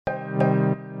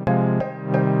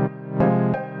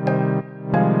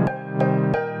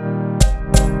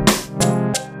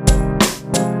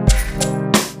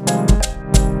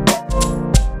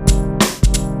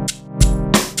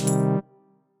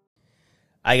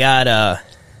I got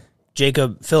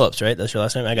Jacob Phillips, right? That's your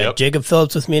last name? I got Jacob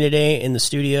Phillips with me today in the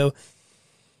studio.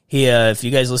 He, if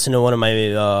you guys listen to one of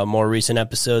my more recent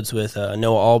episodes with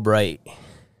Noah Albright,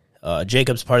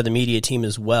 Jacob's part of the media team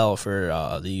as well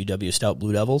for the UW Stout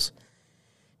Blue Devils.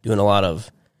 Doing a lot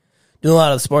of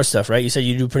sports stuff, right? You said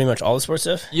you do pretty much all the sports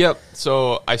stuff? Yep.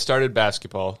 So I started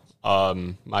basketball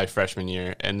my freshman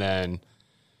year, and then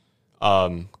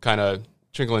kind of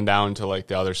trickling down to like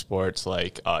the other sports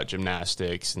like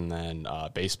gymnastics, and then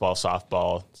baseball,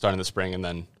 softball starting in the spring, and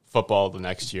then football the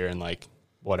next year, and like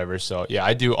whatever. So yeah,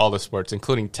 I do all the sports,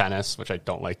 including tennis, which I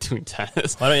don't like doing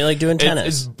tennis. Why don't you like doing tennis?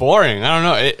 It's boring. I don't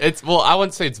know. Well, I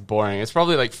wouldn't say it's boring. It's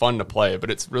probably like fun to play, but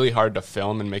it's really hard to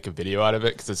film and make a video out of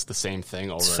it because it's the same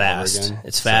thing over and over again.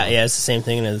 It's fast. Yeah, it's the same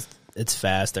thing as it's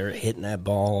fast. They're hitting that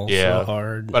ball so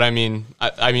hard. But I mean,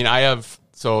 I have.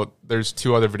 So there's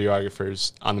two other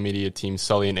videographers on the media team,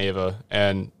 Sully and Ava,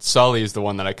 and Sully is the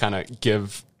one that I kind of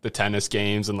give the tennis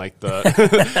games and like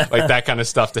the like that kind of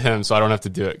stuff to him, so I don't have to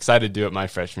do it because I had to do it my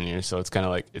freshman year, so it's kind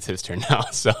of like it's his turn now.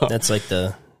 So that's like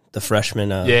the freshman.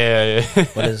 Yeah.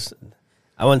 What is?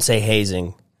 I wouldn't say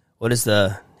hazing. What is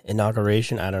the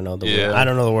inauguration? I don't know the word. I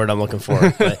don't know the word I'm looking for.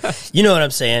 But you know what I'm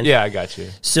saying? Yeah, I got you.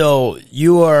 So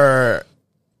you are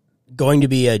going to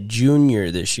be a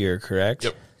junior this year, correct?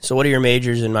 Yep. So what are your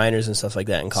majors and minors and stuff like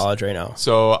that in college right now?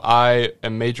 So I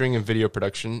am majoring in video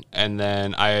production, and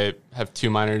then I have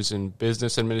 2 minors in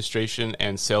business administration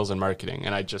and sales and marketing,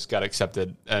 and I just got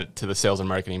accepted to the sales and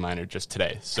marketing minor just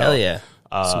today. So, hell yeah.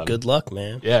 Some good luck,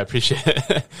 man. Yeah, I appreciate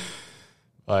it.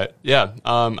 But yeah,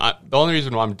 the only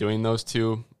reason why I'm doing those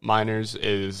 2 minors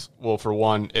is, well, for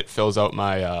one, it fills out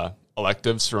my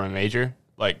electives for my major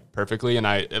like perfectly, and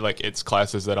it's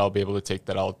classes that I'll be able to take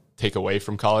that I'll take away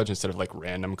from college instead of like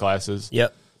random classes.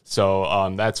 Yep.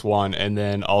 So that's one, and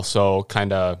then also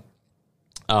kind of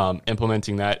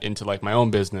implementing that into like my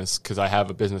own business because I have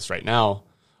a business right now,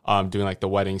 doing like the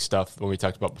wedding stuff when we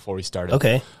talked about before we started.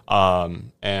 Okay.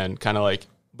 And kind of like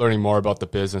learning more about the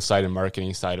business side and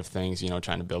marketing side of things.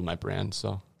 Trying to build my brand.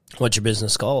 So, what's your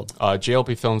business called?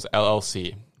 JLP Films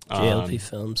LLC. JLP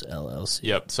Films LLC.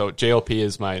 Yep. So JLP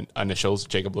is my initials,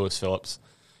 Jacob Lewis Phillips.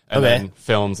 And then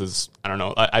Films is, I don't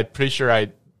know, I'm pretty sure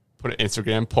I put an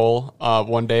Instagram poll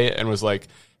one day and was like,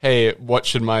 hey, what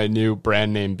should my new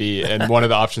brand name be? And one of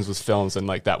the options was Films, and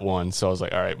like that won. So I was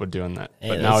like, all right, we're doing that. Hey,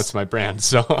 but now it's my brand.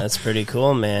 So that's pretty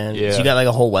cool, man. Yeah. So you got like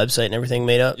a whole website and everything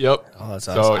made up? Yep. Oh, that's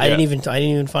awesome. So, I didn't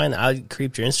even find that. I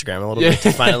creeped your Instagram a little bit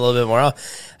to find it a little bit more.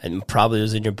 And probably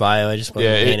was in your bio. I just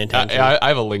wasn't paying attention. I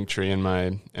have a link tree in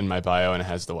my bio, and it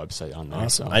has the website on there.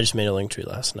 Awesome. So. I just made a link tree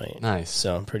last night. Nice.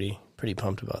 So I'm pretty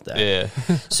pumped about that. Yeah.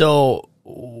 So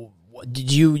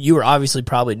did you were obviously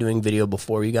probably doing video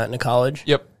before you got into college?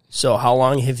 Yep. So how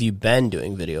long have you been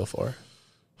doing video for?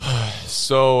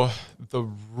 So the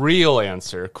real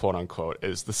answer, quote unquote,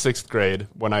 is the 6th grade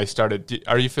when I started.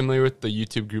 Are you familiar with the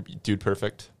YouTube group Dude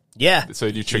Perfect? Yeah. So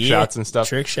you do trick shots and stuff.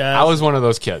 Trick shots. I was one of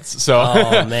those kids. So,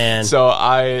 oh man. So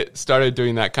I started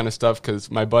doing that kind of stuff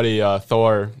because my buddy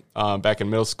Thor, back in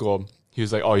middle school, he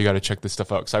was like, "Oh, you got to check this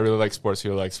stuff out," because I really like sports. He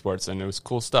really likes sports, and it was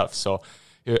cool stuff. So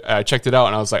I checked it out,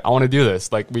 and I was like, I want to do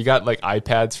this. Like, we got like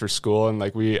iPads for school, and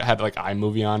like we had like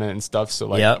iMovie on it and stuff. So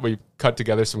like we cut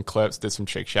together some clips, did some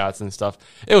trick shots and stuff.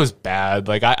 It was bad.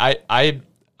 Like I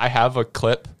have a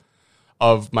clip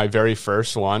of my very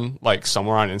first one, like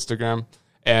somewhere on Instagram,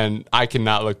 and I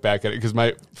cannot look back at it because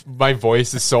my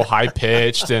voice is so high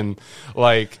pitched and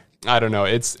like. I don't know.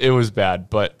 It was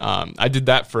bad, but I did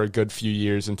that for a good few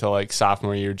years until like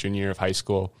sophomore year, junior year of high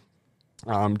school.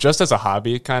 Just as a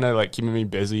hobby, kind of like keeping me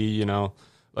busy,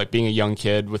 like being a young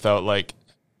kid without like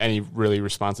any really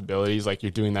responsibilities. Like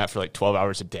you're doing that for like 12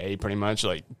 hours a day, pretty much,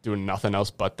 like doing nothing else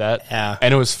but that. Yeah.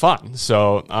 And it was fun.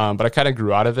 So, but I kind of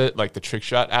grew out of it, like the trick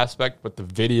shot aspect, but the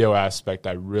video aspect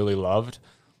I really loved.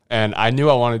 And I knew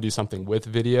I wanted to do something with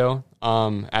video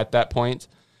at that point.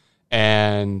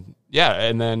 And yeah,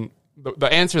 and then the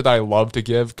answer that I love to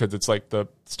give, because it's like the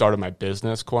start of my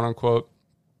business, quote unquote,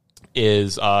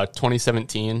 is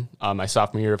 2017, my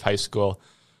sophomore year of high school.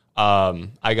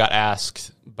 I got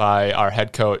asked by our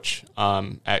head coach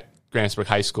at Grantsburg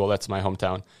High School, that's my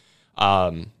hometown,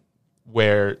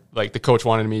 where like the coach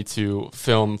wanted me to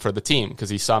film for the team because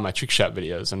he saw my trick shot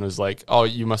videos and was like, "Oh,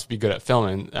 you must be good at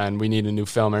filming, and we need a new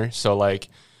filmer. So like,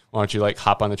 why don't you like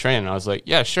hop on the train?" And I was like,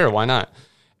 "Yeah, sure, why not?"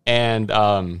 And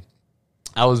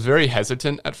I was very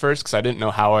hesitant at first because I didn't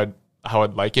know how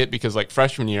I'd like it, because like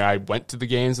freshman year I went to the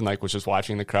games and like was just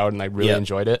watching the crowd and I really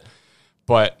enjoyed it.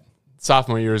 But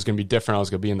sophomore year was going to be different. I was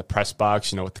going to be in the press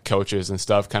box, with the coaches and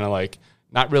stuff, kind of like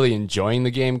not really enjoying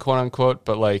the game, quote unquote,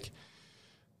 but like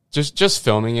just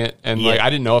filming it, and like I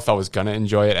didn't know if I was gonna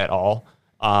enjoy it at all.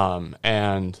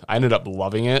 And I ended up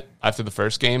loving it after the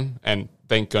first game, and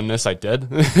thank goodness I did.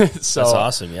 So that's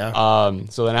awesome, yeah.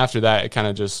 So then after that, it kind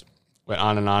of just went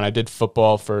on and on. I did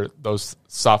football for those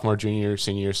sophomore, junior year,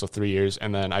 senior year, so 3 years,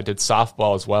 and then I did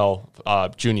softball as well,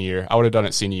 junior year. I would have done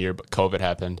it senior year, but COVID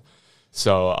happened.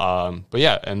 So, but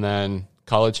yeah, and then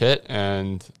college hit,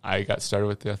 and I got started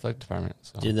with the athletic department.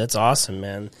 So. Dude, that's awesome,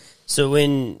 man. So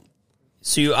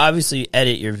you obviously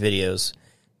edit your videos.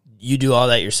 You do all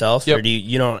that yourself, or do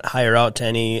you don't hire out to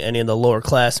any of the lower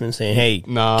classmen saying, "Hey,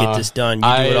 get this done"? You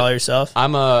do it all yourself.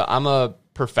 I'm a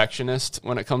perfectionist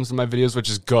when it comes to my videos, which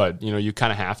is good. You know, you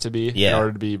kind of have to be in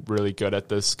order to be really good at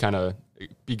this, kind of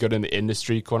be good in the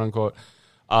industry, quote unquote.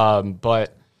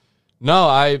 But no,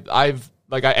 I've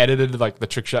like I edited like the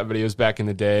trick shot videos back in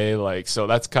the day, like so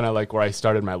that's kind of like where I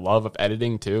started my love of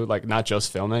editing too, like not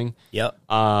just filming. Yep.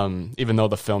 Even though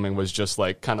the filming was just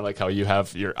like kind of like how you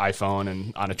have your iPhone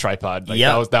and on a tripod, like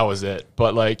that was it.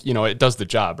 But like, you know, it does the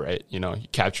job, right? You know,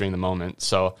 capturing the moment.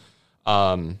 So,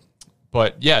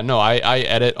 but yeah, no, I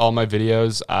edit all my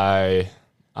videos. I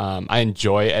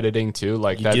enjoy editing too.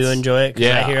 Like you do enjoy it? 'Cause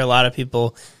I hear a lot of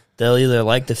people, they'll either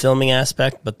like the filming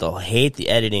aspect, but they'll hate the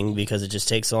editing because it just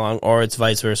takes so long, or it's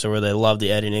vice versa, where they love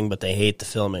the editing, but they hate the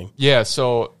filming. Yeah,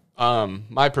 so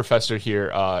my professor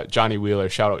here, Johnny Wheeler,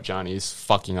 shout out Johnny, he's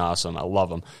fucking awesome. I love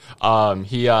him.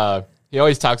 He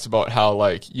always talks about how,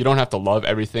 like, you don't have to love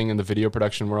everything in the video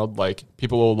production world. Like,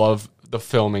 people will love the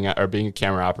filming or being a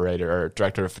camera operator or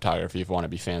director of photography if you want to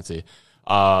be fancy.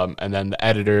 And then the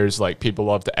editors, like people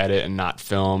love to edit and not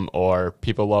film, or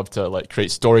people love to like create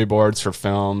storyboards for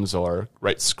films or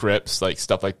write scripts, like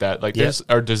stuff like that. Like there's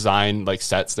or design like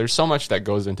sets. There's so much that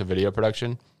goes into video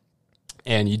production,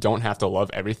 and you don't have to love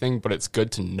everything, but it's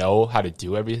good to know how to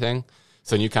do everything.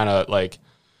 So you kind of like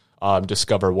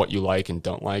discover what you like and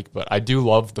don't like. But I do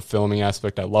love the filming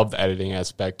aspect. I love the editing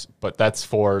aspect, but that's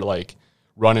for like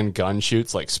run and gun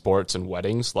shoots, like sports and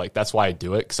weddings. Like that's why I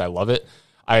do it, because I love it.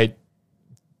 I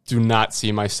do not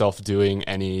see myself doing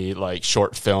any like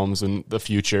short films in the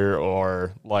future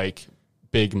or like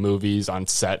big movies on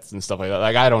sets and stuff like that.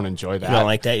 Like I don't enjoy that. You don't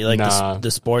like that? You like the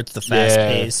sports, the fast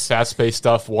pace? Fast paced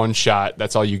stuff, one shot,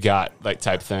 that's all you got, like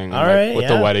type thing. All like, right, with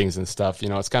the weddings and stuff, you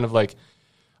know, it's kind of like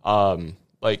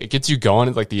it gets you going.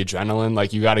 It's like the adrenaline,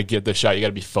 like you got to get the shot, you got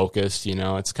to be focused, you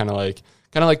know. It's kind of like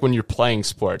when you're playing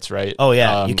sports, right? Oh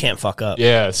yeah, you can't fuck up.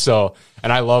 Yeah, so,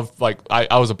 and I love, like,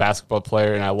 I was a basketball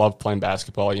player, and I love playing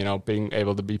basketball, you know, being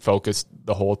able to be focused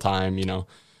the whole time, you know,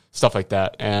 stuff like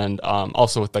that. And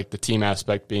also with, like, the team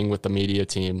aspect, being with the media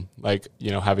team, like,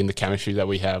 you know, having the chemistry that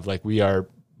we have, like, we are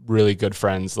really good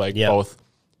friends, like, both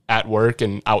at work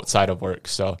and outside of work,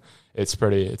 so it's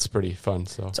pretty fun.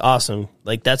 So it's awesome.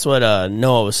 Like, that's what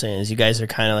Noah was saying, is you guys are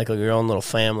kind of like your own little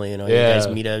family, you know. You guys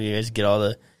meet up, you guys get all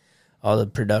the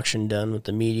production done with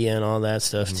the media and all that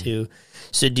stuff too.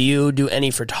 So do you do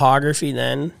any photography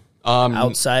then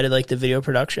outside of like the video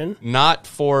production? Not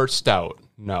for Stout,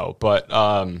 no. But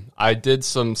I did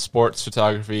some sports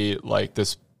photography like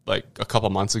a couple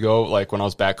months ago, like when I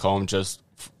was back home, just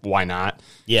why not?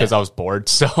 Because I was bored.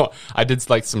 So I did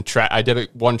like some I did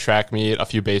one track meet, a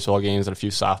few baseball games, and a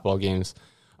few softball games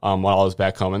while I was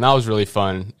back home, and that was really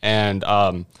fun. And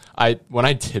when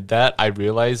I did that, I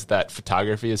realized that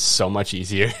photography is so much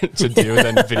easier to do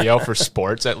than video for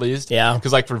sports, at least. Yeah.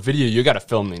 Because like for video, you got to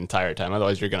film the entire time.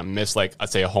 Otherwise, you're gonna miss like,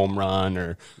 let's say, a home run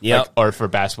or or for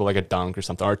basketball, like a dunk or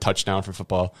something, or a touchdown for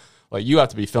football. Like you have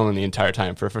to be filming the entire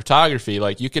time. For photography,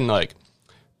 like you can like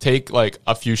take like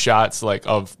a few shots like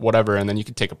of whatever, and then you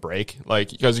can take a break,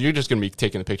 like because you're just gonna be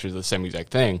taking the pictures of the same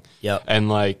exact thing. Yep. And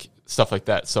like stuff like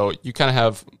that. So you kind of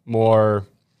have more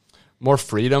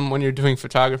freedom when you're doing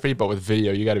photography, but with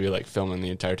video, you got to be like filming the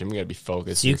entire time. You got to be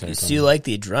focused. So you like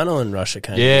the adrenaline rush of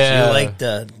kind of. Yeah. You like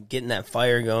getting that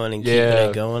fire going and keeping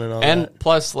it going and all that. And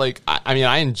plus, like, I mean,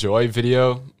 I enjoy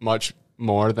video much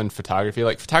more than photography.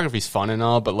 Like, photography's fun and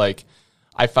all, but like,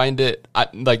 I find it,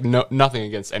 nothing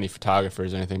against any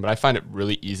photographers or anything, but I find it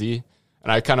really easy.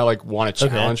 And I kind of like want to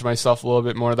challenge myself a little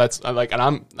bit more. That's like,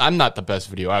 and I'm not the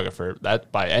best videographer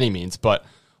that by any means, but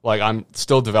like I'm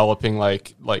still developing.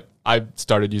 Like I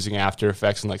started using After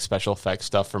Effects and like special effects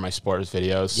stuff for my sports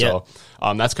videos. So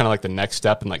that's kind of like the next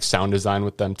step in like sound design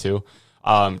with them too.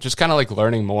 Just kind of like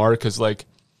learning more, because like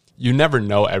you never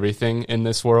know everything in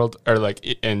this world, or like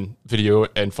in video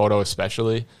and photo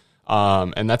especially.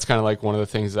 And that's kind of like one of the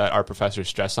things that our professors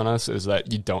stress on us is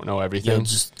that you don't know everything. You'll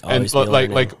just And always be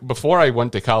learning. like before I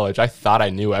went to college, I thought I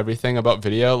knew everything about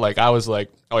video. Like I was like,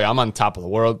 oh yeah, I'm on top of the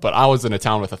world, but I was in a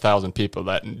town with 1,000 people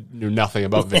that knew nothing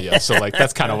about video. So like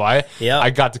that's kind of why I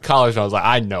got to college and I was like,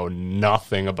 I know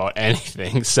nothing about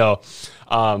anything. So,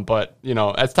 but you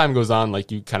know, as time goes on,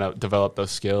 like you kind of develop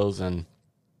those skills and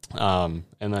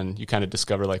then you kind of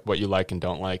discover like what you like and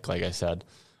don't like I said.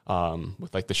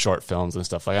 With like the short films and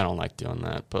stuff. Like I don't like doing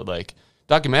that, but like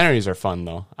documentaries are fun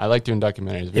though. I like doing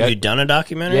documentaries. Have you done a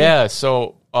documentary? Yeah.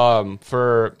 So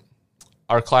for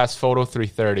our class Photo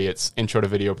 330, it's intro to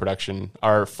video production.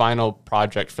 Our final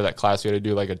project for that class, we had to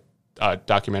do like a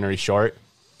documentary short,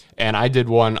 and I did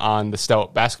one on the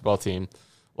Stout basketball team,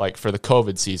 like for the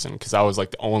COVID season, because I was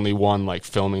like the only one like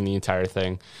filming the entire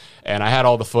thing, and I had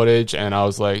all the footage, and I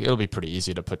was like, it'll be pretty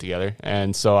easy to put together,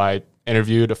 and so I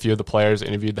interviewed a few of the players,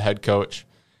 interviewed the head coach,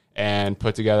 and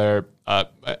put together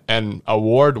an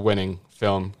award-winning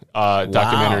film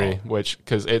documentary, which,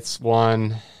 because it's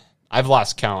won, I've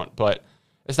lost count, but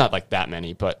it's not like that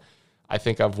many, but I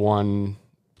think I've won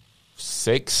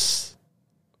 6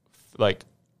 like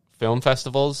film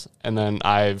festivals, and then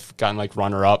I've gotten like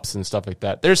runner-ups and stuff like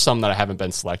that. There's some that I haven't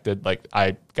been selected, like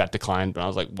I got declined, but I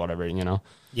was like, whatever, you know.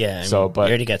 Yeah, so but you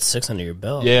already got 6 under your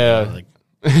belt. Yeah, you know, like,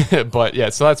 but yeah,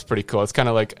 so that's pretty cool. It's kind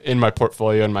of like in my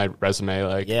portfolio and my resume,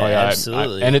 like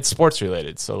absolutely. And it's sports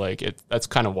related, so like that's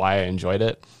kind of why I enjoyed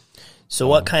it. So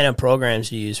what kind of programs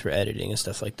do you use for editing and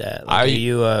stuff like that? Like, are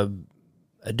you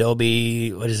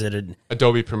Adobe? What is it?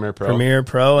 Adobe Premiere Pro. Premiere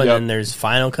Pro, and then there's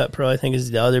Final Cut Pro. I think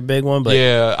is the other big one. But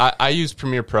yeah, I use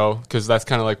Premiere Pro because that's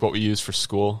kind of like what we use for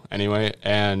school anyway.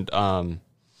 And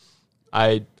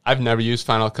I've never used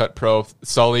Final Cut Pro.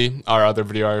 Sully, our other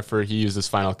videographer, he uses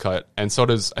Final Cut, and so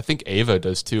does I think Ava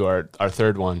does too. Our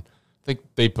third one, I think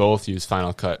they both use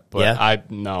Final Cut. But I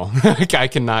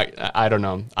cannot. I don't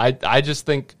know. I just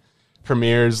think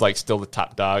Premiere is like still the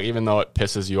top dog, even though it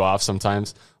pisses you off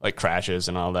sometimes, like crashes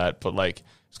and all that. But like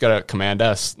it's got to Command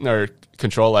S or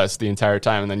Control S the entire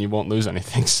time, and then you won't lose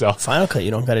anything. So Final Cut,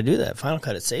 you don't got to do that. Final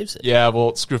Cut, it saves it. Yeah,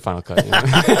 well, screw Final Cut. You know?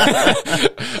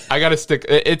 I got to stick.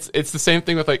 It's the same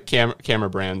thing with like camera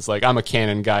brands. Like I'm a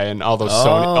Canon guy, and all those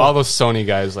Sony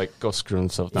guys like go screw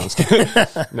themselves down.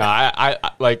 No, I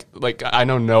like I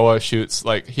know Noah shoots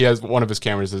like he has one of his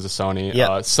cameras is a Sony.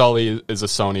 Yep. Sully is a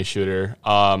Sony shooter.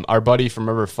 Our buddy from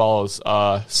River Falls,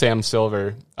 Sam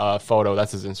Silver. Photo,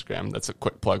 that's his Instagram. That's a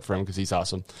quick plug for him because he's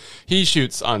awesome. He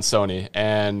shoots on Sony,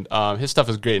 and his stuff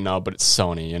is great now, but it's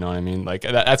Sony. You know what I mean? Like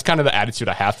that's kind of the attitude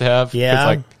I have to have. Yeah,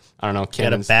 like I don't know.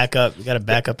 You got to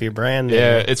back up your brand.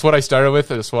 Yeah, it's what I started with.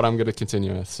 It's what I'm going to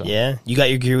continue with. So. Yeah, you got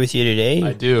your gear with you today.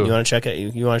 I do. You want to check it?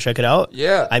 You want to check it out?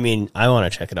 Yeah. I mean, I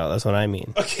want to check it out. That's what I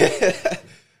mean. Okay.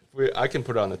 I can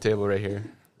put it on the table right here.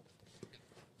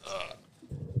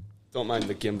 Don't mind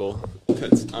the gimbal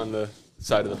that's on the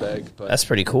side of the bag. But that's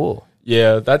pretty cool.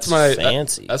 Yeah, that's my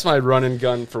fancy. That's my run and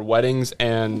gun for weddings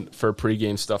and for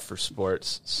pregame stuff for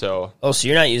sports. So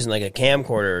you're not using like a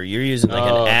camcorder. You're using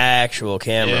like an actual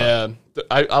camera. Yeah,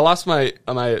 I lost my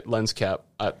lens cap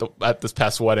at this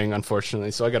past wedding,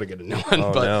 unfortunately. So I got to get a new one.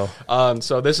 Oh, no.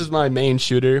 So this is my main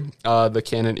shooter, the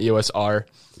Canon EOS R.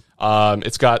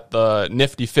 It's got the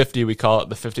nifty 50, we call it,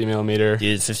 the 50 millimeter.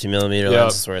 Dude, 50 millimeter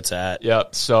lens is where it's at.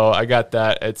 Yep. So I got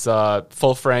that. It's a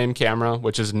full frame camera,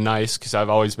 which is nice because I've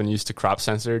always been used to crop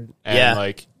censored. And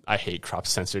like I hate crop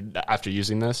censored after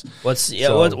using this. What's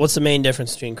the main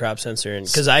difference between crop sensor and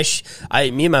because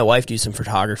me and my wife do some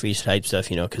photography type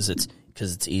stuff, you know, because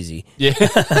it's easy. Yeah.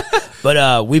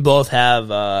 But we both have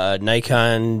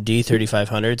Nikon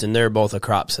D3500s, and they're both a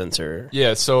crop sensor.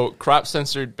 Yeah, so crop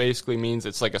censored basically means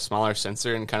it's like a smaller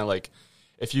sensor, and kind of like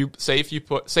if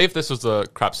this was a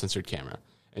crop censored camera,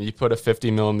 and you put a 50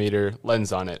 millimeter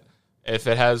lens on it, if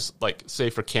it has like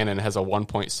say for Canon, it has a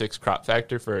 1.6 crop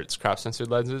factor for its crop censored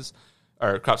lenses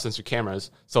or crop censored cameras.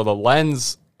 So the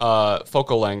lens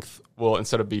focal length will,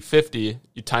 instead of be 50,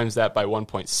 you times that by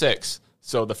 1.6.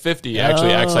 So the 50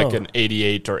 actually acts like an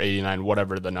 88 or 89,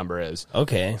 whatever the number is.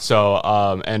 Okay. So,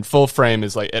 and full frame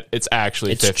is like, it's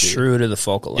actually 50. It's true to the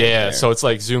focal length. Yeah, so it's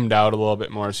like zoomed out a little bit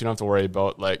more, so you don't have to worry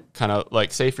about like, kind of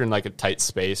like, say if you're in like a tight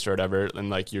space or whatever, and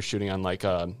like you're shooting on like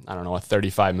a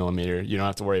 35 millimeter, you don't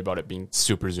have to worry about it being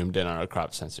super zoomed in on a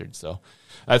crop censored. So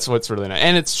that's what's really nice.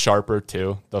 And it's sharper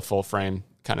too, the full frame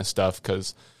kind of stuff,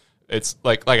 because it's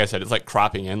like I said, it's like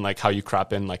cropping in, like how you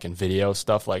crop in like in video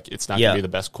stuff. Like it's not going to be the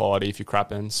best quality if you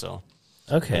crop in. So,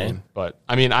 okay. But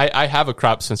I mean, I have a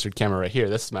crop censored camera right here.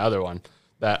 This is my other one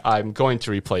that I'm going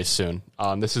to replace soon.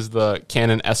 This is the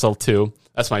Canon SL2.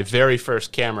 That's my very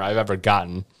first camera I've ever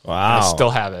gotten. Wow. I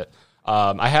still have it.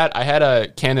 I had a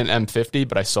Canon M50,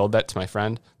 but I sold that to my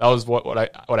friend. That was what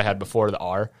I had before the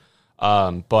R.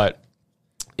 But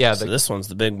yeah, so this one's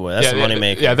the big boy. That's the money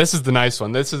maker. Yeah, this is the nice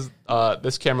one. This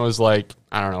camera was like,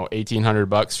 I don't know,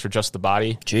 $1,800 for just the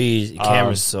body. Jeez,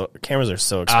 cameras are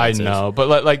so expensive. I know,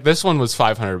 but like this one was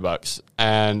 $500,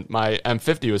 and my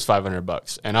M50 was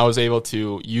 $500, and I was able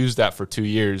to use that for 2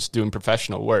 years doing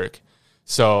professional work.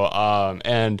 So,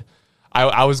 and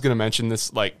I was gonna mention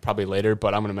this like probably later,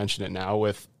 but I'm gonna mention it now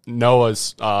with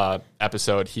Noah's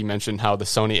episode. He mentioned how the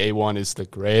Sony A1 is the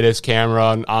greatest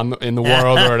camera in the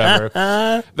world or whatever.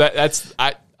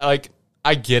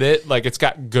 I get it. Like, it's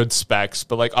got good specs,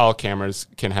 but like all cameras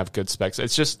can have good specs.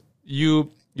 It's just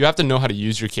you have to know how to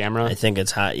use your camera. I think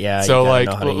it's hot. Yeah. So like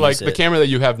the camera that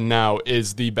you have now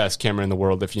is the best camera in the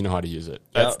world if you know how to use it.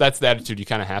 That's the attitude you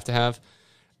kind of have.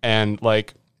 And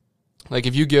like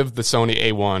if you give the Sony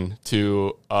A1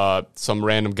 to some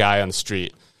random guy on the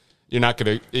street, he's not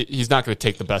gonna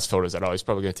take the best photos at all. He's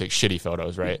probably gonna take shitty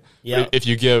photos, right? Yeah. If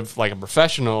you give like a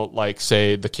professional, like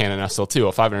say the Canon SL2,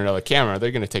 a $500 camera,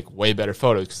 they're gonna take way better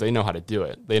photos because they know how to do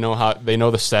it. They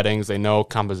know the settings, they know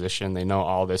composition, they know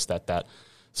all this, that.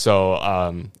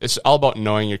 So it's all about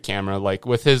knowing your camera. Like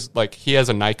with his, like he has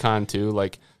a Nikon too.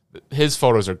 Like his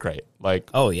photos are great. Like,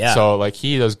 oh yeah. So like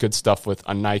he does good stuff with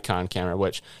a Nikon camera,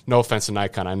 which no offense to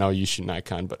Nikon, I know you shoot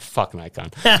Nikon, but fuck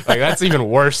Nikon. Like that's even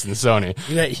worse than Sony.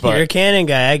 You're a Canon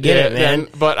guy. I get it, man.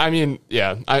 But I mean,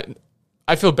 yeah,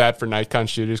 I feel bad for Nikon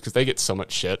shooters because they get so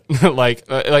much shit. like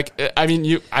I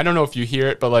mean, I don't know if you hear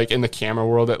it, but like in the camera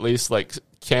world at least, like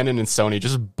Canon and Sony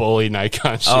just bully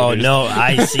Nikon shooters. Oh no,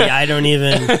 I see. I don't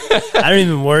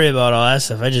even worry about all that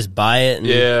stuff. I just buy it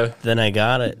and then I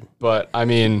got it. But I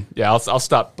mean, yeah, I'll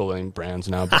stop bullying brands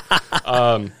now.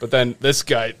 But then this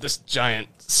giant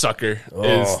sucker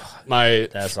is my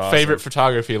favorite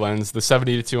photography lens, the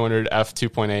 70-200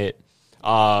 f2.8.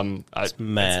 It's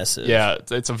massive.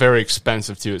 It's a very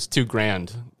expensive too. It's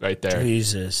 $2,000 right there.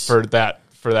 Jesus.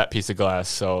 For that piece of glass.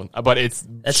 So, but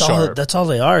that's sharp. That's all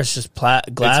they are. It's just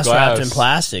glass wrapped in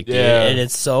plastic. Dude. Yeah, and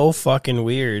it's so fucking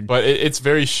weird. But it's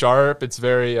very sharp. It's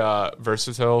very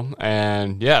versatile,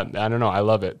 and yeah, I don't know. I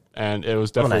love it, and it was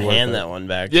definitely. I'm gonna hand that one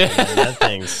back. Yeah, man. That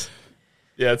thing's.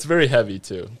 Yeah, it's very heavy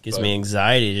too. Gives me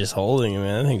anxiety just holding it,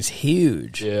 man. That thing's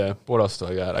huge. Yeah. What else do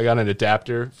I got? I got an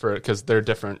adapter because they're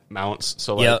different mounts.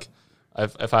 So like,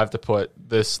 if I have to put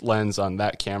this lens on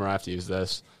that camera, I have to use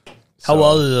this. How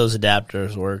well do those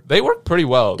adapters work? They work pretty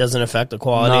well. Doesn't affect the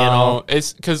quality at all?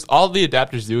 It's because all the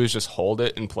adapters do is just hold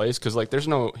it in place. Because like, there's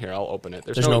no here. I'll open it.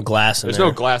 There's no glass in there. There's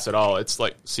no glass at all. It's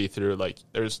like see through. Like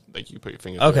there's like you put your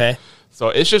finger. Okay. So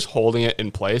it's just holding it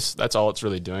in place. That's all it's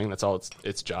really doing. That's all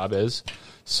its job is.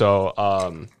 So,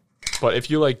 but if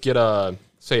you like get a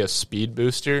speed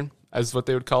booster, as what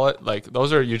they would call it, like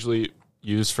those are usually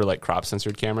used for like crop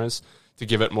censored cameras to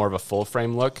give it more of a full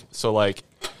frame look. So like.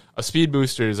 A speed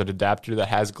booster is an adapter that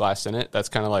has glass in it. That's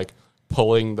kind of like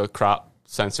pulling the crop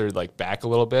sensor like back a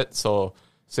little bit. So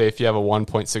say if you have a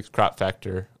 1.6 crop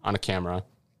factor on a camera,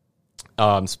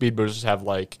 speed boosters have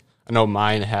like, I know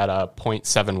mine had a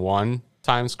 0.71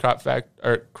 times crop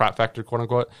factor, quote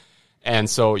unquote. And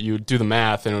so you do the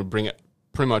math and it would bring it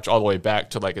pretty much all the way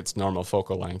back to like its normal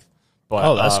focal length.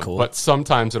 But, that's cool. But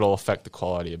sometimes it'll affect the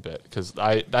quality a bit because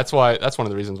that's one of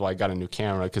the reasons why I got a new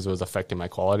camera because it was affecting my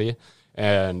quality.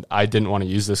 And I didn't want to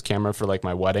use this camera for like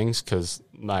my weddings because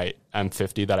my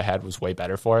M50 that I had was way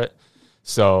better for it.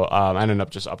 So I ended up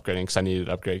just upgrading because I needed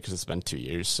to upgrade because it's been 2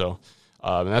 years. So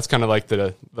and that's kind of like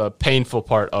the painful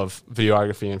part of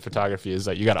videography and photography is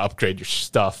that you got to upgrade your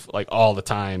stuff like all the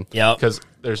time. Yeah. Because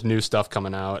there's new stuff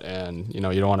coming out and you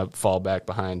don't want to fall back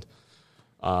behind.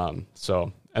 And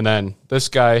then this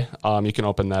guy, you can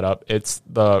open that up.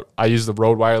 I use the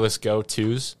Rode Wireless Go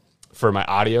 2s. For my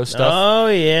audio stuff. Oh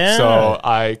yeah. So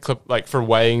I clip like for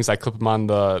weddings, I clip them on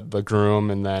the groom,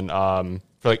 and then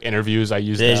for like interviews, I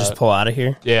use. They just pull out of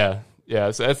here. Yeah.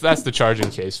 So that's the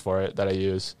charging case for it that I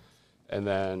use, and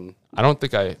then I don't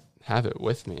think I have it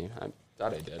with me. I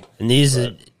thought I did. And these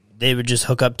they would just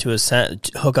hook up to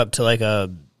like a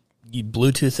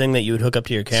Bluetooth thing that you would hook up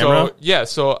to your camera.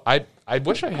 So I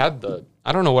wish I had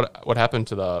I don't know what happened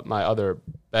to my other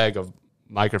bag of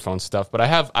microphone stuff, but I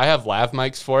have lav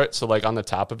mics for it. So like on the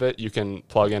top of it, you can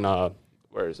plug in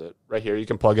where is it? Right here. You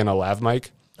can plug in a lav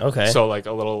mic. Okay. So like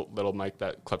a little mic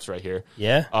that clips right here.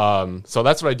 Yeah. So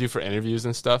that's what I do for interviews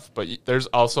and stuff. But there's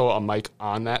also a mic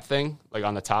on that thing, like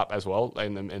on the top as well,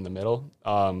 in the middle,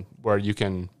 where you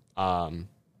can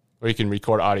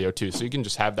record audio too. So you can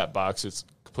just have that box. It's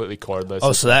completely cordless.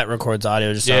 Oh, so that records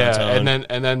audio just on its own.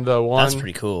 and then the one that's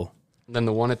pretty cool. Then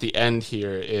the one at the end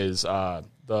here is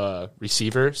the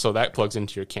receiver, so that plugs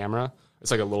into your camera.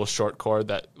 It's like a little short cord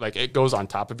that like it goes on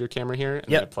top of your camera here,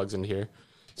 and then it plugs into here.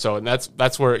 So and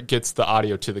that's where it gets the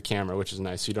audio to the camera, which is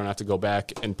nice. So you don't have to go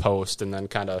back and post and then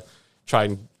kind of try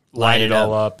and line it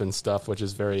all up and stuff, which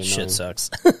is very annoying. Shit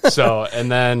sucks. So,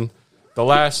 and then the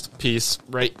last piece,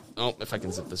 if I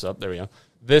can zip this up, there we go.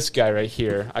 This guy right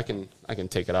here, I can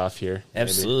take it off here.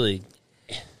 Absolutely.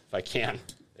 Maybe, if I can.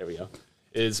 There we go.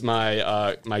 Is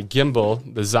my my gimbal,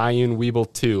 the Zhiyun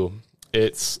Weebill 2.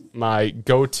 It's my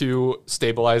go-to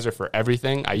stabilizer for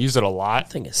everything. I use it a lot. I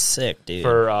think it's sick, dude.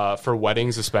 For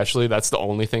weddings especially, that's the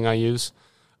only thing I use.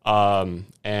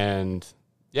 And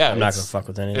yeah, I'm not gonna fuck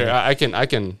with anything. Yeah, I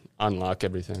can unlock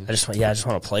everything. I just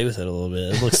want to play with it a little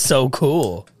bit. It looks so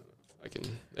cool.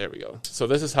 There we go. So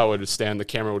this is how it would stand. The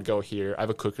camera would go here. I have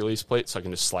a quick release plate, so I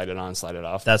can just slide it on, slide it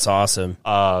off. That's awesome.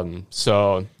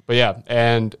 But yeah,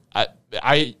 and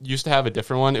I used to have a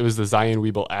different one. It was the Zhiyun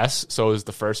Weebill S, so it was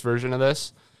the first version of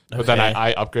this. But then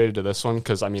I upgraded to this one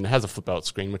because, I mean, it has a flip-out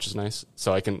screen, which is nice.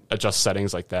 So I can adjust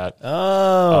settings like that.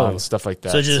 Oh. Stuff like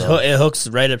that. So it hooks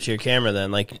right up to your camera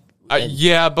then? Like,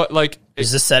 yeah, but like...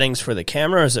 Is this settings for the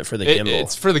camera or is it for the gimbal?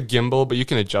 It's for the gimbal, but you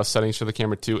can adjust settings for the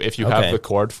camera too if you have the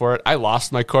cord for it. I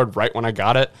lost my cord right when I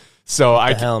got it. So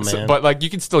but like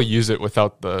you can still use it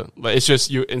without it's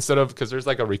just you instead of, because there's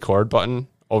like a record button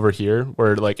over here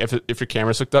where like if your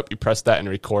camera's hooked up, you press that and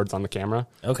it records on the camera.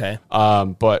 Okay.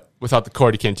 But without the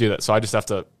cord, you can't do that. So I just have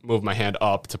to move my hand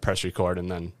up to press record and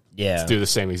then do the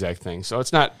same exact thing. So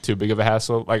it's not too big of a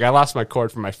hassle. Like I lost my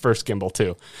cord for my first gimbal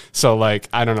too. So like,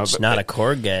 I don't know. It's not a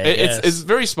cord guy. It's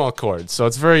very small cord. So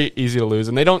it's very easy to lose.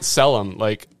 And they don't sell them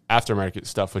like aftermarket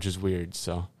stuff, which is weird.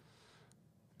 So,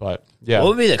 but yeah. What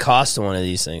would be the cost of one of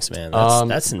these things, man?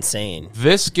 That's insane.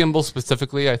 This gimbal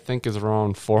specifically, I think is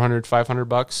around $400,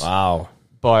 $500. Wow.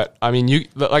 But I mean,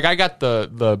 I got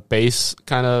the base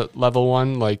kind of level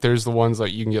one. Like there's the ones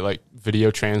like you can get like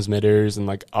video transmitters and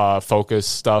like focus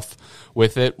stuff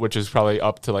with it, which is probably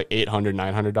up to like $800,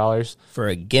 $900 for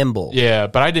a gimbal. Yeah,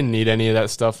 but I didn't need any of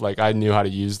that stuff. Like I knew how to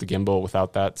use the gimbal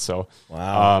without that. So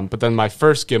wow. But then my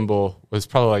first gimbal was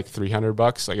probably like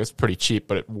 $300. Like it's pretty cheap,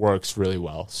 but it works really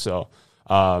well. So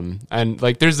and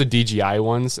like there's the DJI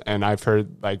ones, and I've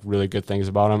heard like really good things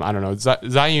about them. I don't know.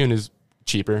 Zhiyun is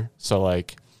cheaper, so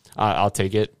like I'll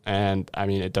take it, and I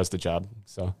mean it does the job.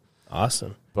 So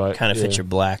awesome. But kind of fits your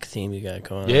black theme you got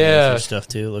going on. Yeah, your stuff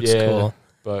too looks cool.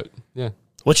 But yeah,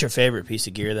 what's your favorite piece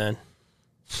of gear then?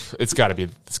 It's got to be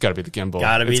the gimbal.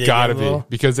 It's got to be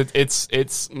because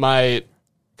it's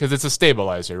a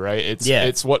stabilizer, right?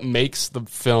 It's what makes the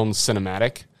film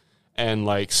cinematic and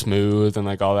like smooth and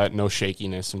like all that, no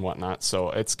shakiness and whatnot.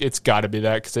 So it's got to be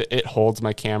that because it holds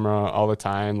my camera all the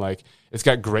time. Like it's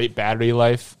got great battery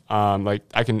life. Like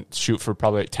I can shoot for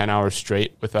probably like 10 hours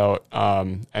straight without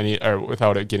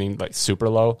without it getting like super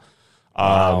low.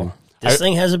 Wow. This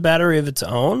thing has a battery of its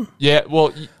own? Yeah,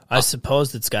 well, I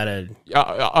suppose it's got a...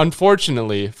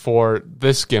 unfortunately for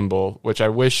this gimbal, which I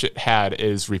wish it had,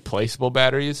 is replaceable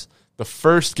batteries. The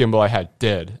first gimbal I had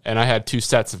did, and I had 2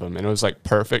 sets of them, and it was like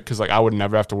perfect because like I would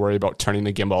never have to worry about turning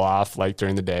the gimbal off like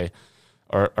during the day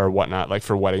or whatnot, like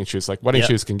for wedding shoots. Like wedding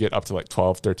shoots can get up to like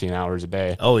 12, 13 hours a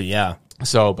day. Oh, yeah.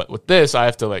 So, but with this, I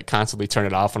have to like constantly turn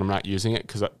it off when I'm not using it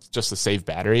because it's just to save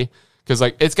battery. Because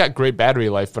like it's got great battery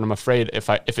life, but I'm afraid if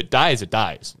it dies, it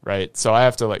dies, right? So I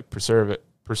have to like preserve it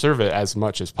as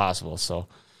much as possible. So,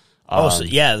 so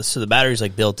the battery's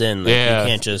like built in. Like, you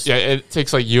can't just it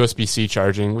takes like USB-C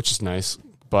charging, which is nice,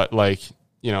 but like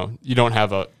you don't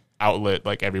have a outlet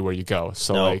like everywhere you go.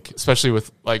 So like especially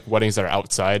with like weddings that are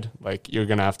outside, like you're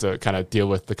gonna have to kind of deal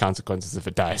with the consequences if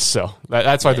it dies. So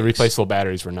that's why the replaceable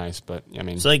batteries were nice. But I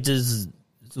mean, so like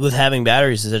with having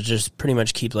batteries, does it just pretty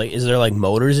much keep like, is there like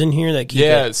motors in here that keep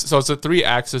it? So it's a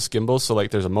 3-axis gimbal. So like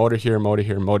there's a motor here, motor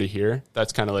here, motor here.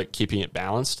 That's kind of like keeping it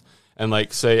balanced. And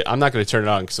like say, I'm not going to turn it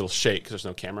on because it'll shake because there's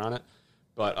no camera on it.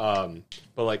 But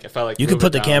like if I like, you could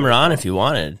put the camera on if you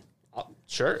wanted.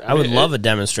 Sure. I would love a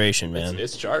demonstration, man.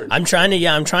 It's charged. I'm trying to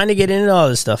get into all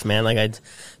this stuff, man. Like I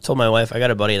told my wife, I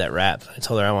got a buddy that raps. I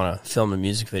told her I want to film a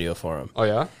music video for him. Oh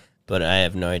yeah? But I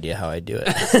have no idea how I do it.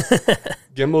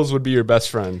 Gimbals would be your best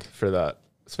friend for that,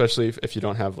 especially if you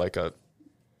don't have like a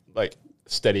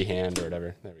steady hand or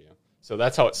whatever. There we go. So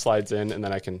that's how it slides in, and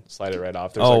then I can slide it right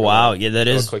off. There's wow. Yeah, that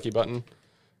is a clicky button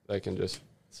that can just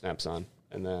snaps on.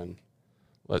 And then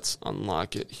let's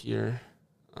unlock it here.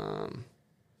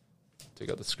 Take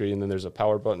out the screen, and then there's a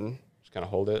power button. Just kind of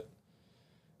hold it.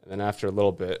 And then after a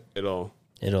little bit, it'll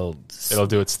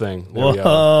do its thing. There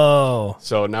Whoa!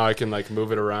 So now I can like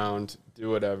move it around, do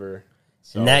whatever.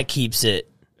 So and that keeps it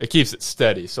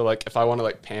steady. So like if I want to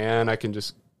like pan, I can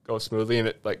just go smoothly, and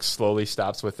it like slowly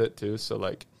stops with it too. So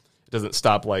like It doesn't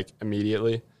stop like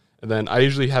immediately. And then I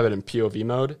usually have it in POV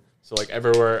mode. So like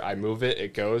everywhere I move it,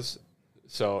 it goes.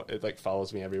 So it like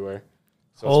follows me everywhere.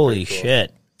 So holy cool.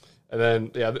 Shit. And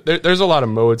then, yeah, there's a lot of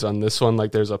modes on this one.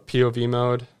 Like, there's a POV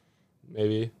mode,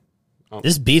 maybe.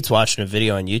 This beats watching a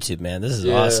video on YouTube, man. This is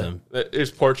awesome.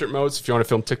 There's portrait modes if you want to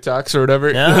film TikToks or whatever.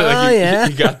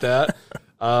 You got that.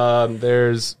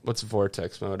 There's, what's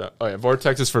Vortex mode? Oh, yeah,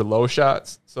 Vortex is for low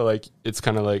shots. So, like, it's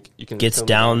kind of like you can... Gets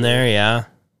down there, yeah.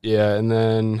 Yeah, and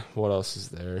then what else is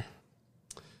there?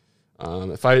 Let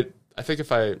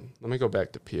me go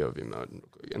back to POV mode.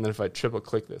 And then if I triple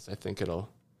click this, I think it'll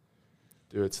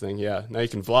do its thing. Yeah, now you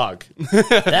can vlog.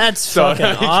 That's fucking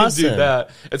awesome. You can do that.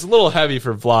 It's a little heavy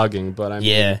for vlogging, but I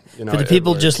mean, for the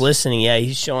people just listening,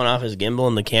 he's showing off his gimbal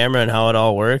and the camera and how it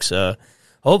all works.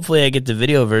 Hopefully I get the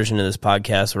video version of this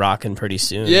podcast rocking pretty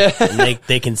soon. Yeah. And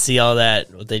they can see all that,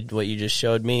 what you just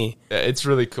showed me. Yeah, it's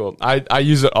really cool. I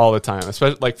use it all the time,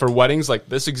 especially like for weddings. Like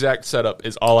this exact setup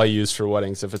is all I use for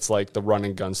weddings. If it's like the run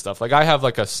and gun stuff, like I have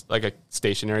like a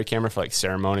stationary camera for like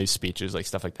ceremonies, speeches, like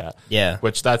stuff like that. Yeah.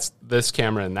 Which that's this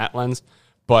camera and that lens.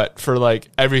 But for like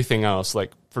everything else,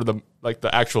 like for the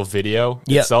actual video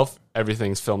itself,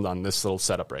 everything's filmed on this little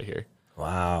setup right here.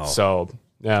 Wow. So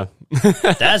yeah.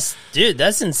 That's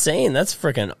insane. That's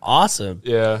freaking awesome.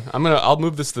 Yeah. I'll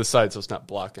move this to the side so it's not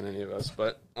blocking any of us,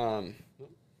 but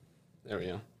there we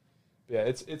go. Yeah,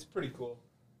 it's pretty cool.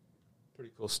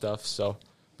 Pretty cool stuff. So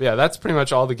but yeah, that's pretty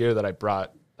much all the gear that I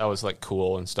brought. That was like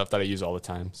cool and stuff that I use all the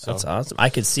time. So that's awesome. I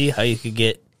could see how you could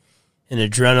get an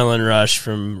adrenaline rush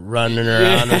from running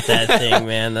around with that thing,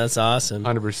 man. That's awesome.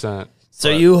 100%. So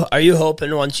are you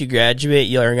hoping once you graduate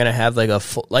you are gonna have like a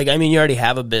full, like I mean you already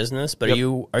have a business, but are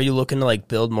you looking to like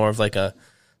build more of like an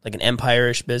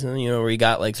empire-ish business, where you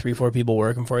got like 3-4 people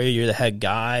working for you, you're the head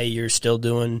guy, you're still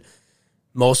doing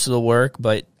most of the work,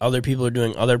 but other people are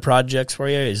doing other projects for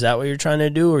you? Is that what you're trying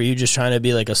to do, or are you just trying to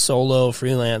be like a solo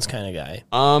freelance kind of guy?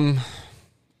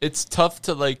 It's tough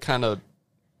to like kind of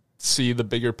see the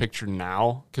bigger picture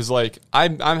now, because like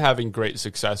I'm having great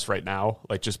success right now,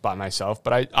 like just by myself,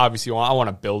 but I obviously want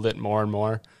to build it more and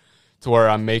more to where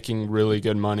I'm making really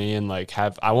good money and like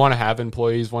I want to have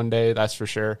employees one day, that's for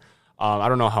sure. I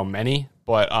don't know how many,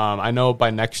 but I know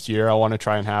by next year I want to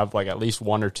try and have like at least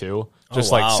 1 or 2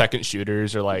 just like second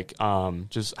shooters or like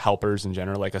just helpers in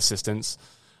general, like assistants,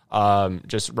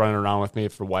 just running around with me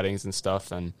for weddings and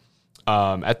stuff. And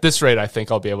at this rate, I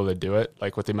think I'll be able to do it.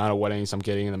 Like with the amount of weddings I'm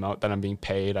getting and the amount that I'm being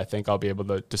paid, I think I'll be able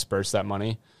to disperse that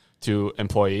money to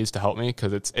employees to help me,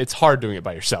 because it's hard doing it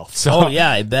by yourself. So,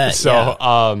 I bet.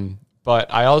 So,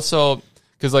 but I also,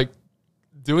 because like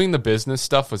doing the business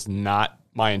stuff was not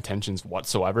my intentions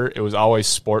whatsoever. It was always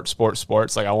sports.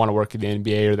 Like I want to work in the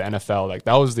NBA or the NFL. Like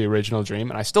that was the original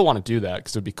dream, and I still want to do that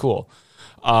because it would be cool.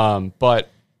 But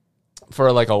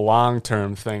for like a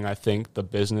long-term thing, I think the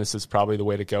business is probably the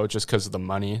way to go, just because of the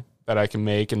money that I can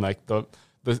make, and like the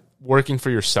working for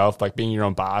yourself, like being your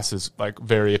own boss is like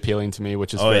very appealing to me,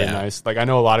 which is very nice. Like I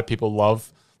know a lot of people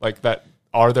love like that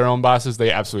are their own bosses.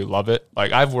 They absolutely love it.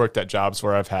 Like I've worked at jobs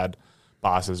where I've had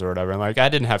bosses or whatever, and like I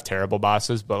didn't have terrible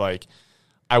bosses, but like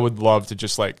I would love to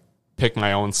just like pick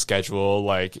my own schedule,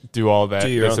 like do all that,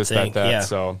 this, that. Yeah.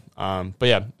 So, but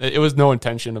yeah, it was no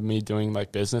intention of me doing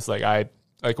like business. Like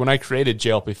when I created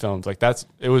JLP Films, like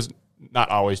it was not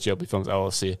always JLP Films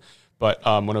LLC, but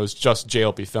when it was just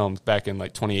JLP Films back in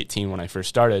like 2018 when I first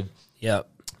started,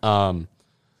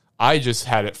 I just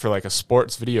had it for like a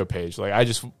sports video page. Like I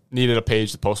just needed a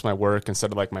page to post my work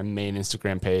instead of like my main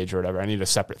Instagram page or whatever. I needed a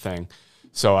separate thing.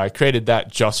 So I created that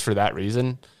just for that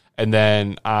reason. And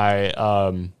then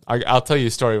I'll tell you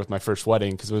a story with my first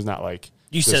wedding, because it was not like...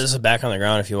 You said this is back on the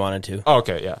ground if you wanted to. Oh,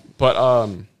 okay, yeah. But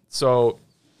so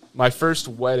my first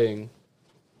wedding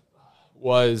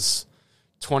was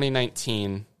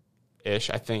 2019-ish,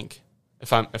 I think,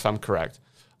 if I'm correct,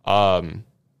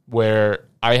 where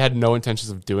I had no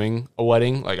intentions of doing a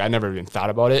wedding. Like I never even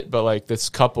thought about it, but like this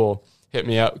couple hit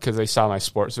me up because they saw my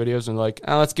sports videos and like,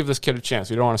 let's give this kid a chance.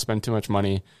 We don't want to spend too much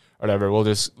money. Whatever, we'll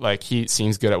just like, he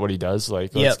seems good at what he does,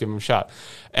 like let's give him a shot.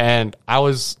 And I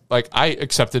was like, I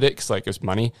accepted it because like it was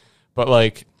money, but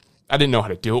like I didn't know how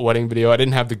to do a wedding video. I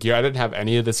didn't have the gear. I didn't have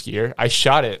any of this gear. I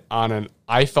shot it on an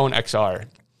iPhone XR.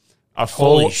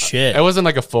 Holy shit! It wasn't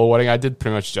like a full wedding. I did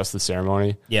pretty much just the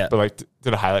ceremony. Yeah, but like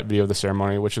did a highlight video of the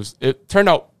ceremony, which it turned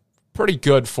out pretty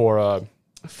good for an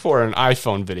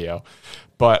iPhone video.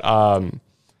 But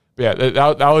yeah,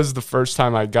 that was the first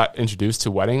time I got introduced to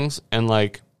weddings, and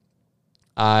like.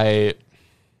 I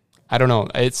don't know.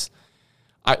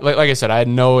 like I said, I had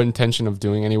no intention of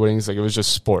doing any weddings. Like, it was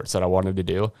just sports that I wanted to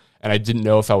do. And I didn't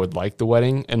know if I would like the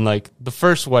wedding. And like the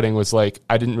first wedding was like,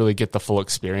 I didn't really get the full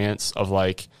experience of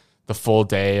like the full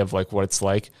day of like what it's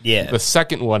like. Yeah. The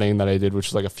second wedding that I did, which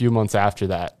was like a few months after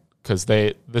that, because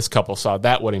this couple saw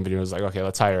that wedding video and was like, okay,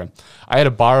 let's hire him. I had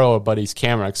to borrow a buddy's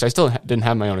camera because I still didn't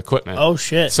have my own equipment. Oh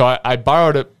shit. So I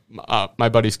borrowed my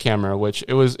buddy's camera, which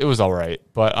it was all right.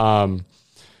 But I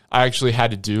actually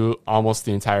had to do almost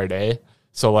the entire day.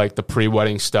 So like the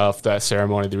pre-wedding stuff, the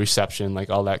ceremony, the reception, like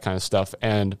all that kind of stuff.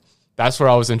 And that's where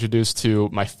I was introduced to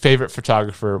my favorite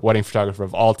photographer, wedding photographer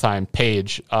of all time,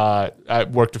 Paige. I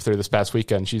worked with her this past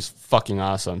weekend. She's fucking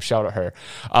awesome. Shout out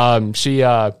her.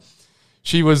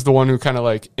 She was the one who kind of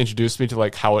like introduced me to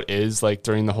like how it is like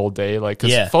during the whole day, like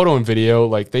because photo and video,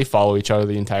 like they follow each other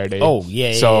the entire day. Oh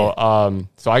yeah. So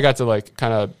so I got to like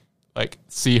kind of like